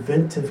of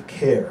preventive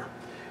care.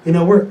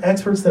 We're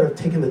experts that have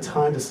taken the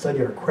time to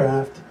study our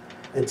craft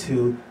and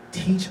to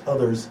teach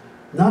others,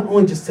 not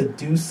only just to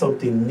do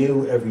something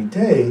new every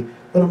day,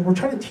 but we're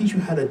trying to teach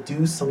you how to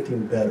do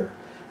something better.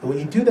 And when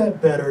you do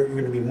that better, you're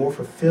going to be more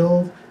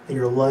fulfilled in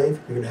your life.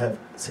 You're going to have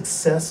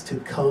success to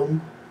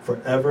come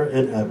forever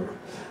and ever.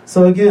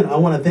 So again, I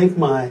want to thank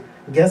my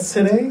guests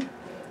today.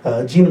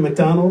 Gina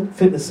McDonald,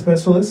 fitness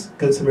specialist,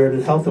 Good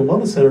Samaritan Health and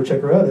Wellness Center. Check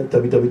her out at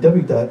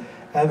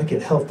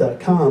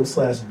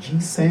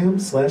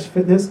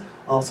www.advocatehealth.com/GSAM/fitness.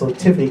 Also,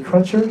 Tiffany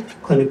Crutcher,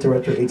 Clinic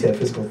Director, ATI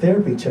Physical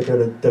Therapy. Check her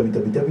out at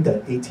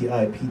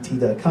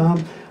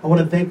www.atipt.com. I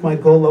want to thank my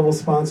gold level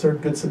sponsor,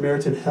 Good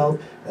Samaritan Health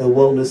and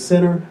Wellness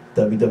Center,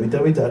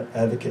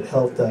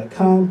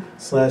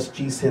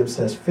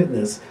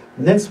 www.advocatehealth.com/GSAM/fitness.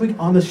 Next week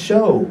on the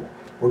show,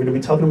 we're going to be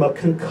talking about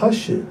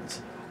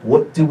concussions.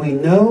 What do we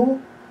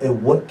know?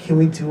 And what can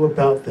we do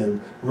about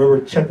them?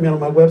 Remember, check me out on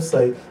my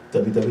website,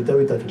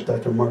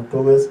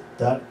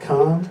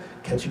 www.drmarkgomez.com.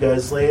 Catch you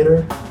guys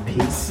later.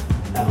 Peace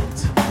out.